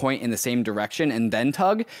everyone to point in the same direction and then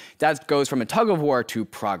tug, that goes from a tug of war to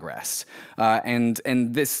progress. And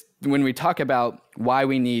this, when we talk about why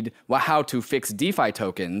we need, how to fix DeFi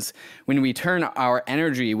tokens, when we turn our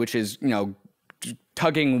energy, which is,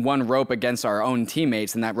 tugging one rope against our own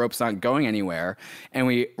teammates and that rope's not going anywhere, and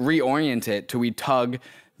we reorient it to we tug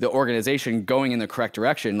the organization going in the correct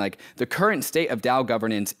direction. Like, the current state of DAO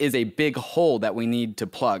governance is a big hole that we need to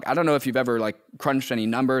plug. I don't know if you've ever like crunched any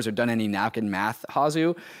numbers or done any napkin math,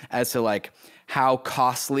 Hasu, as to like how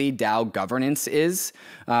costly DAO governance is.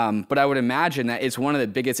 But I would imagine that it's one of the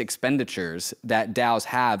biggest expenditures that DAOs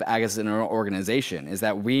have as an organization, is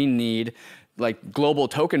that we need like global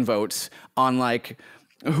token votes on like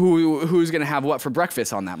who's going to have what for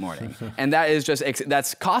breakfast on that morning. And that is just,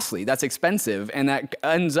 that's costly, that's expensive, and that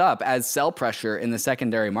ends up as sell pressure in the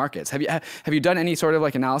secondary markets. Have you done any sort of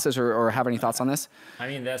like analysis or have any thoughts on this? I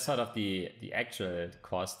mean, there's sort of the actual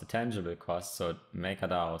cost, the tangible cost. So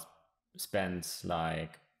MakerDAO spends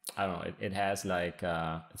like, I don't know, it has like,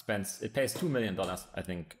 it pays $2 million, I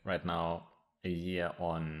think, right now a year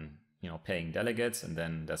on, paying delegates. And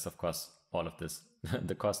then there's, of course, all of this,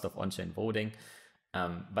 the cost of on-chain voting.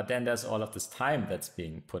 But then there's all of this time that's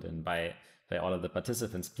being put in by all of the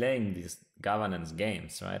participants playing these governance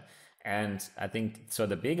games, right? And I think, so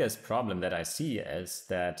the biggest problem that I see is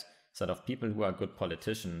that sort of people who are good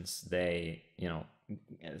politicians, they,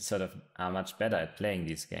 sort of are much better at playing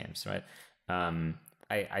these games, right?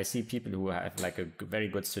 I see people who have like a very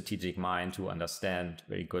good strategic mind, who understand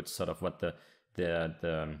very good sort of what the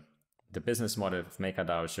business model of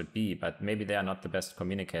MakerDAO should be, but maybe they are not the best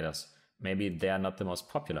communicators. Maybe they are not the most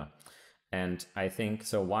popular. And I think,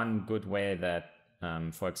 so one good way that,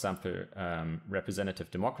 for example,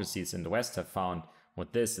 representative democracies in the West have found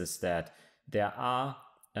with this is that there are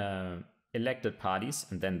elected parties,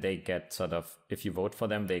 and then they get sort of, if you vote for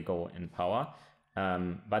them, they go in power.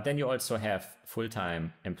 But then you also have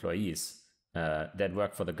full-time employees that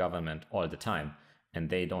work for the government all the time, and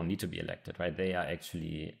they don't need to be elected, right? They are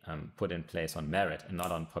actually put in place on merit and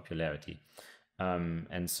not on popularity.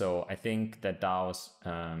 And so I think that DAOs,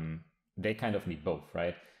 they kind of need both,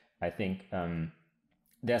 right? I think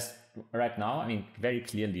there's, right now, I mean, very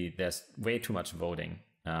clearly, there's way too much voting.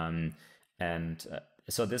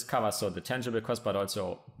 So this covers the tangible cost, but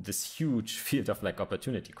also this huge field of like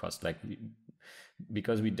opportunity cost, like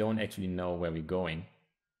because we don't actually know where we're going.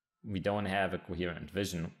 We don't have a coherent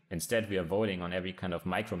vision. Instead, we are voting on every kind of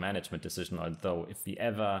micromanagement decision, although if we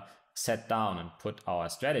ever sat down and put our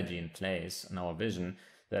strategy in place and our vision,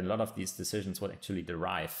 that a lot of these decisions would actually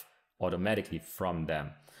derive automatically from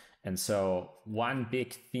them. And so one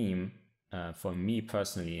big theme for me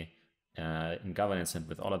personally in governance and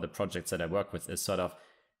with all of the projects that I work with is sort of,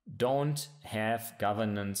 don't have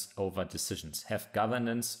governance over decisions, have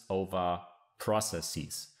governance over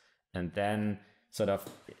processes. And then sort of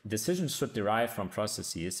decisions should derive from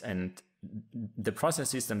processes, and the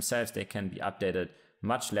processes themselves, they can be updated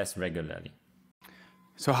much less regularly.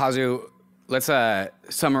 So Hasu, let's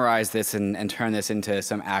summarize this and turn this into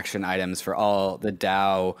some action items for all the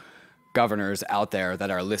DAO governors out there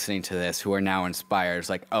that are listening to this, who are now inspired. It's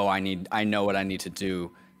like, oh, I know what I need to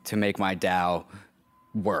do to make my DAO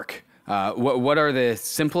work. What are the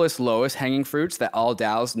simplest, lowest hanging fruits that all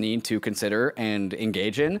DAOs need to consider and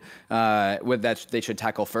engage in, with that they should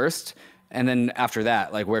tackle first? And then after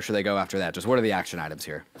that, like, where should they go after that? Just what are the action items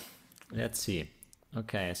here? Let's see.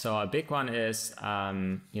 Okay, so a big one is,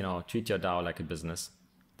 treat your DAO like a business.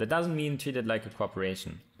 That doesn't mean treat it like a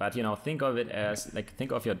corporation, but, think of it as, like,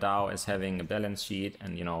 think of your DAO as having a balance sheet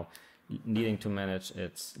and, needing to manage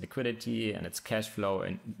its liquidity and its cash flow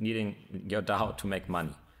and needing your DAO to make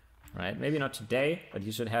money, right? Maybe not today, but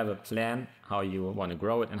you should have a plan how you want to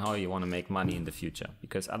grow it and how you want to make money in the future.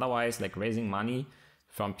 Because otherwise, like, raising money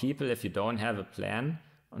from people, if you don't have a plan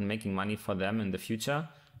on making money for them in the future,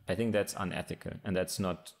 I think that's unethical, and that's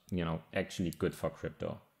not, actually good for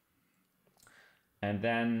crypto. And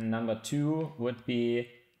then number 2 would be,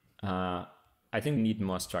 I think we need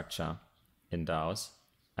more structure in DAOs.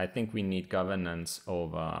 I think we need governance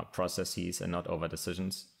over processes and not over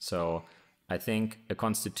decisions. So I think a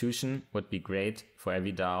constitution would be great for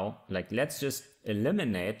every DAO. Like, let's just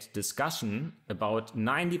eliminate discussion about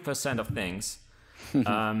 90% of things,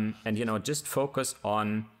 and, just focus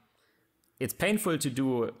on, it's painful to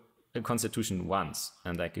do a constitution once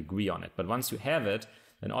and like agree on it. But once you have it,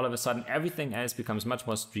 then all of a sudden everything else becomes much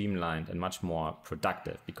more streamlined and much more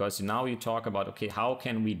productive, because now you talk about, okay, how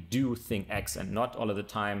can we do thing X, and not all of the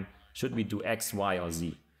time, should we do X, Y, or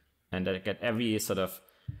Z? And like at every sort of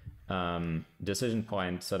decision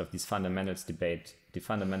point, sort of these fundamental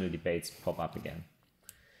debates pop up again.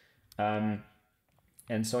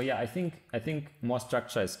 And so, yeah, I think more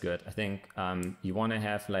structure is good. I think you want to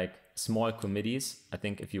have like small committees. I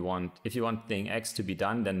think if you want thing X to be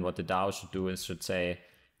done, then what the DAO should do is should say,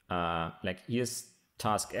 like, here's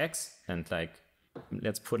task X, and like,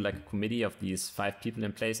 let's put like a committee of these 5 people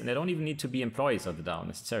in place. And they don't even need to be employees of the DAO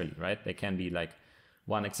necessarily, right? They can be like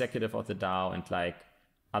one executive of the DAO and like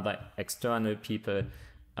other external people,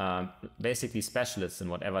 basically specialists in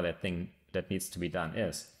whatever that thing that needs to be done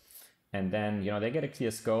is. And then, you know, they get a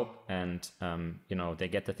clear scope and, you know, they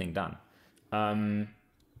get the thing done. And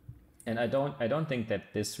I don't think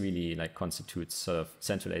that this really like constitutes sort of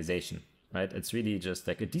centralization, right? It's really just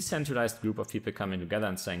like a decentralized group of people coming together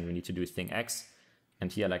and saying, we need to do thing X.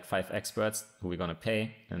 And here are like 5 experts who we're going to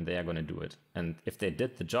pay, and they are going to do it. And if they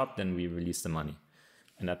did the job, then we release the money.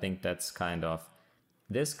 And I think that's kind of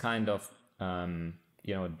this kind of,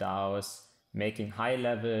 you know, DAOs making high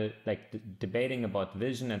level, like debating about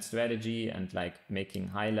vision and strategy and like making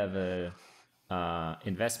high level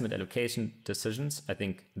investment allocation decisions. I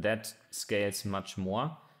think that scales much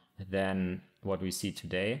more than what we see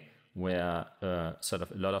today, where sort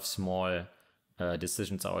of a lot of small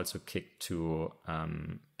decisions are also kicked to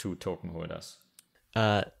token holders.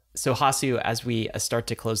 So Hasu, as we start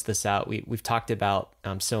to close this out, we've talked about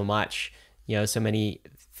so much, you know, so many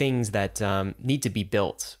things that need to be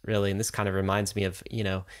built, really. And this kind of reminds me of, you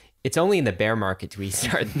know, it's only in the bear market we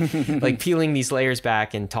start like peeling these layers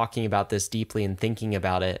back and talking about this deeply and thinking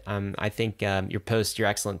about it. I think your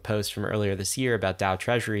excellent post from earlier this year about DAO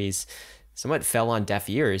treasuries somewhat fell on deaf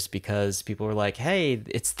ears because people were like, hey,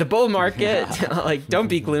 it's the bull market. Like, don't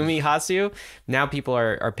be gloomy, Hasu. Now people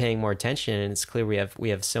are paying more attention, and it's clear we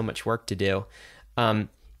have so much work to do. Can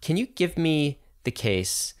you give me the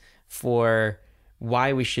case for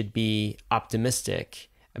why we should be optimistic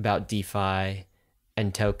about DeFi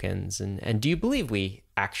and tokens? And do you believe we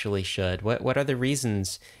actually should? What are the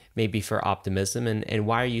reasons maybe for optimism, and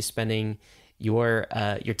why are you spending your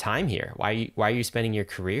time here? Why are you spending your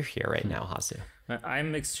career here right now, Hasu?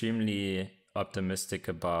 I'm extremely optimistic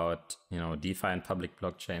about, you know, DeFi and public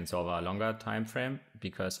blockchains over a longer time frame,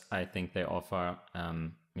 because I think they offer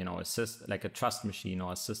you know, like a trust machine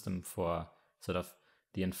or a system for sort of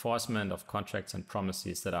the enforcement of contracts and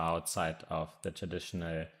promises that are outside of the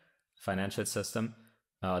traditional financial system,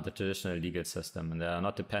 the traditional legal system, and they are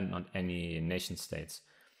not dependent on any nation states.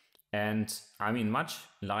 And I mean, much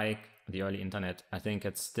like the early internet, I think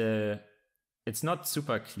it's not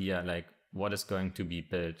super clear like what is going to be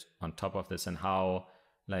built on top of this and how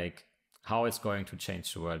it's going to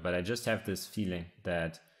change the world. But I just have this feeling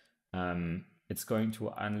that it's going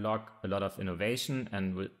to unlock a lot of innovation,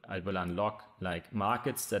 and it will unlock like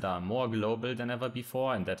markets that are more global than ever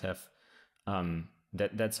before, and that have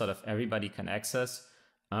that sort of everybody can access,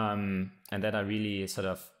 and that are really sort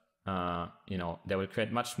of you know, they will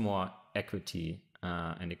create much more equity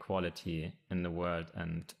and equality in the world,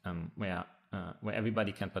 and where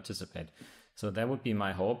everybody can participate. So that would be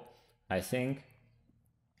my hope. I think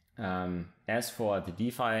as for the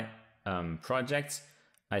DeFi projects,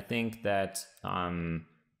 I think that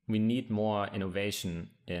we need more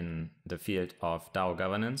innovation in the field of DAO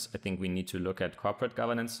governance. I think we need to look at corporate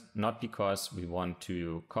governance, not because we want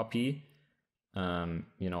to copy,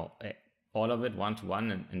 you know, all of it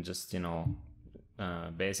one-to-one and just, you know,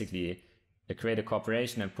 basically create a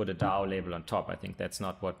corporation and put a DAO label on top. I think that's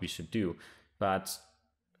not what we should do. But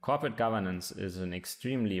corporate governance is an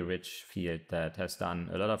extremely rich field that has done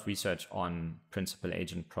a lot of research on principal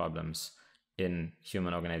agent problems in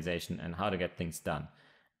human organization and how to get things done.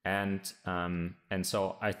 And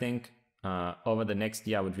so I think over the next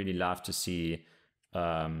year, I would really love to see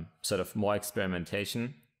sort of more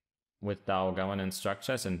experimentation with DAO governance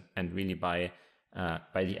structures, and really by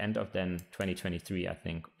the end of then 2023, I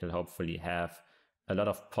think we'll hopefully have a lot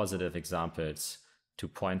of positive examples to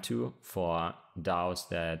point to for DAOs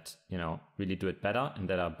that, you know, really do it better and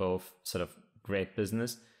that are both sort of great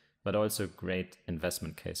business, but also great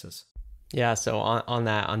investment cases. Yeah, so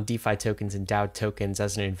on DeFi tokens and DAO tokens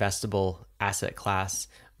as an investable asset class,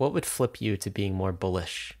 what would flip you to being more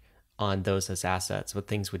bullish on those as assets? What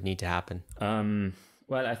things would need to happen?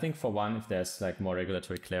 Well, I think for one, if there's like more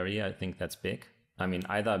regulatory clarity, I think that's big. I mean,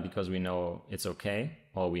 either because we know it's okay,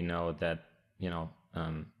 or we know that, you know,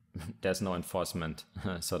 there's no enforcement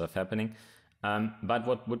sort of happening. But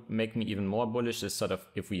what would make me even more bullish is sort of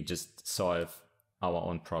if we just solve our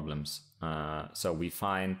own problems. So we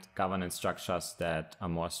find governance structures that are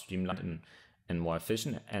more streamlined and more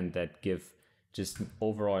efficient, and that give just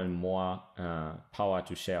overall more power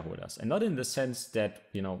to shareholders, and not in the sense that,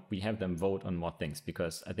 you know, we have them vote on more things,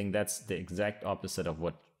 because I think that's the exact opposite of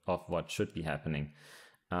what should be happening.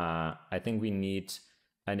 I think we need,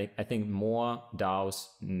 I think more DAOs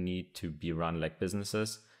need to be run like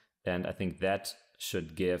businesses, and I think that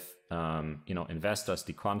should give you know, investors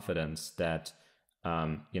the confidence that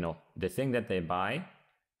you know, the thing that they buy,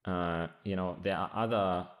 you know, there are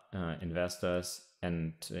other investors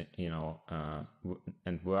and you know,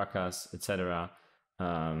 and workers, etc.,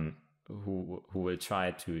 who will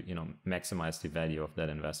try to, you know, maximize the value of that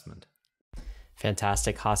investment.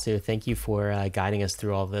 Fantastic, Hasu. Thank you for guiding us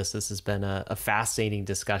through all this. This has been a fascinating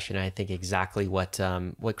discussion. I think exactly what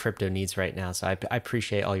crypto needs right now. So I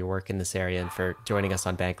appreciate all your work in this area and for joining us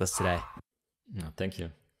on Bankless today. No, thank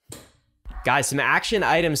you. Guys, some action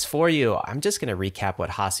items for you. I'm just going to recap what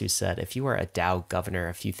Hasu said. If you are a DAO governor,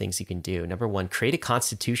 a few things you can do. Number one, create a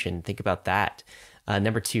constitution. Think about that.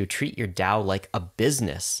 Number two, treat your DAO like a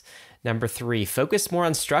business. Number three, focus more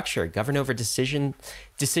on structure. Govern over decision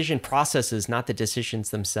processes, not the decisions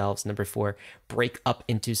themselves. Number four, break up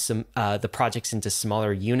into the projects into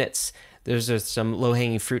smaller units. Those are some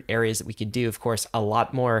low-hanging fruit areas that we could do. Of course, a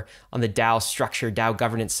lot more on the DAO structure, DAO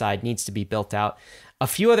governance side needs to be built out. A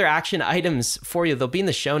few other action items for you. They'll be in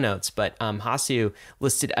the show notes, but Hasu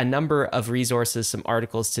listed a number of resources, some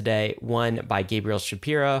articles today. One by Gabriel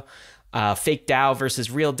Shapiro, Fake DAO versus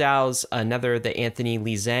Real DAOs. Another, the Anthony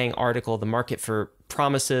Lee Zhang article, The Market for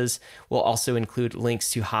Promises. We'll also include links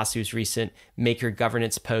to Hasu's recent Maker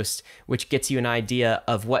governance post, which gets you an idea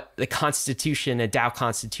of what the constitution, a DAO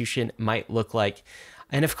constitution, might look like.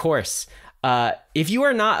 And of course, if you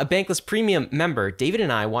are not a Bankless Premium member, David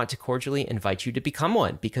and I want to cordially invite you to become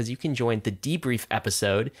one, because you can join the debrief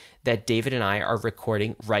episode that David and I are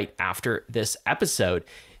recording right after this episode.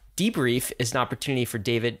 Debrief is an opportunity for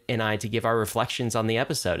David and I to give our reflections on the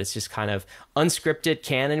episode. It's just kind of unscripted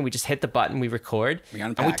canon. We just hit the button, we record,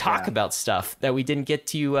 and we talk about stuff that we didn't get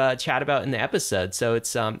to chat about in the episode. So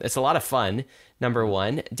it's a lot of fun. Number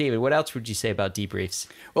one. David, what else would you say about debriefs?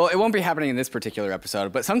 Well, it won't be happening in this particular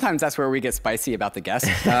episode, but sometimes that's where we get spicy about the guest.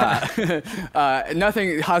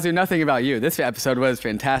 Hasu, nothing about you. This episode was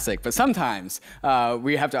fantastic, but sometimes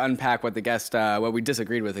we have to unpack what the guest, what we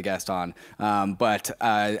disagreed with the guest on. But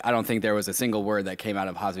I don't think there was a single word that came out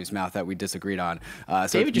of Hasu's mouth that we disagreed on. So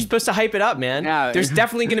David, you're supposed to hype it up, man. Yeah. There's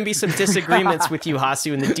definitely going to be some disagreements with you,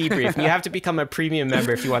 Hasu, in the debrief. And you have to become a premium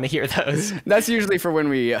member if you want to hear those. That's usually for when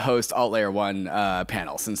we host Alt Layer 1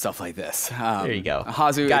 panels and stuff like this. There you go.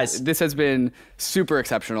 Hasu, guys, this has been super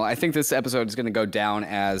exceptional. I think this episode is going to go down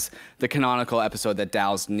as the canonical episode that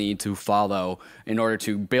DAOs need to follow in order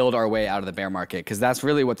to build our way out of the bear market, because that's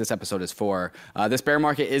really what this episode is for. This bear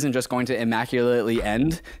market isn't just going to immaculately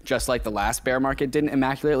end, just like the last bear market didn't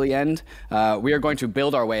immaculately end. We are going to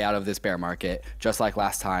build our way out of this bear market, just like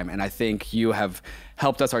last time. And I think you have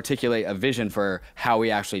helped us articulate a vision for how we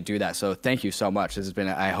actually do that. So thank you so much. This has been,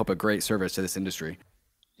 I hope, a great service to this industry.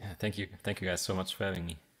 Yeah, thank you. Thank you guys so much for having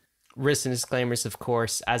me. Risks and disclaimers, of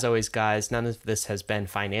course. As always, guys, none of this has been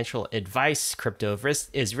financial advice. Crypto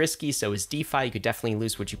is risky, so is DeFi. You could definitely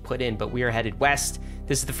lose what you put in, but we are headed west.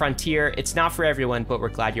 This is the frontier. It's not for everyone, but we're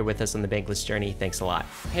glad you're with us on the Bankless journey. Thanks a lot.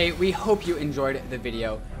 Hey, we hope you enjoyed the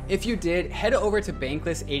video. If you did, head over to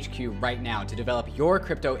Bankless HQ right now to develop your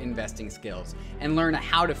crypto investing skills and learn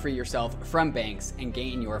how to free yourself from banks and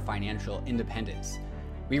gain your financial independence.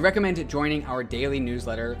 We recommend joining our daily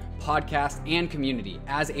newsletter, podcast, and community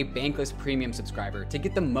as a Bankless Premium subscriber to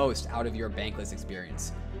get the most out of your Bankless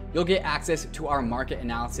experience. You'll get access to our market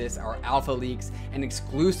analysis, our alpha leaks, and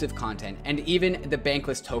exclusive content, and even the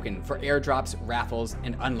Bankless token for airdrops, raffles,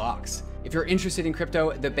 and unlocks. If you're interested in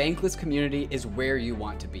crypto, the Bankless community is where you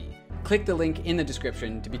want to be. Click the link in the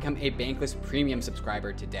description to become a Bankless Premium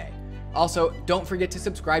subscriber today. Also, don't forget to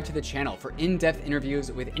subscribe to the channel for in-depth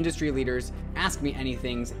interviews with industry leaders, Ask Me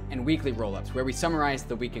Anythings, and weekly roll-ups where we summarize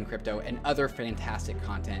the week in crypto and other fantastic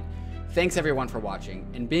content. Thanks everyone for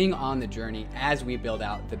watching and being on the journey as we build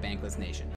out the Bankless Nation.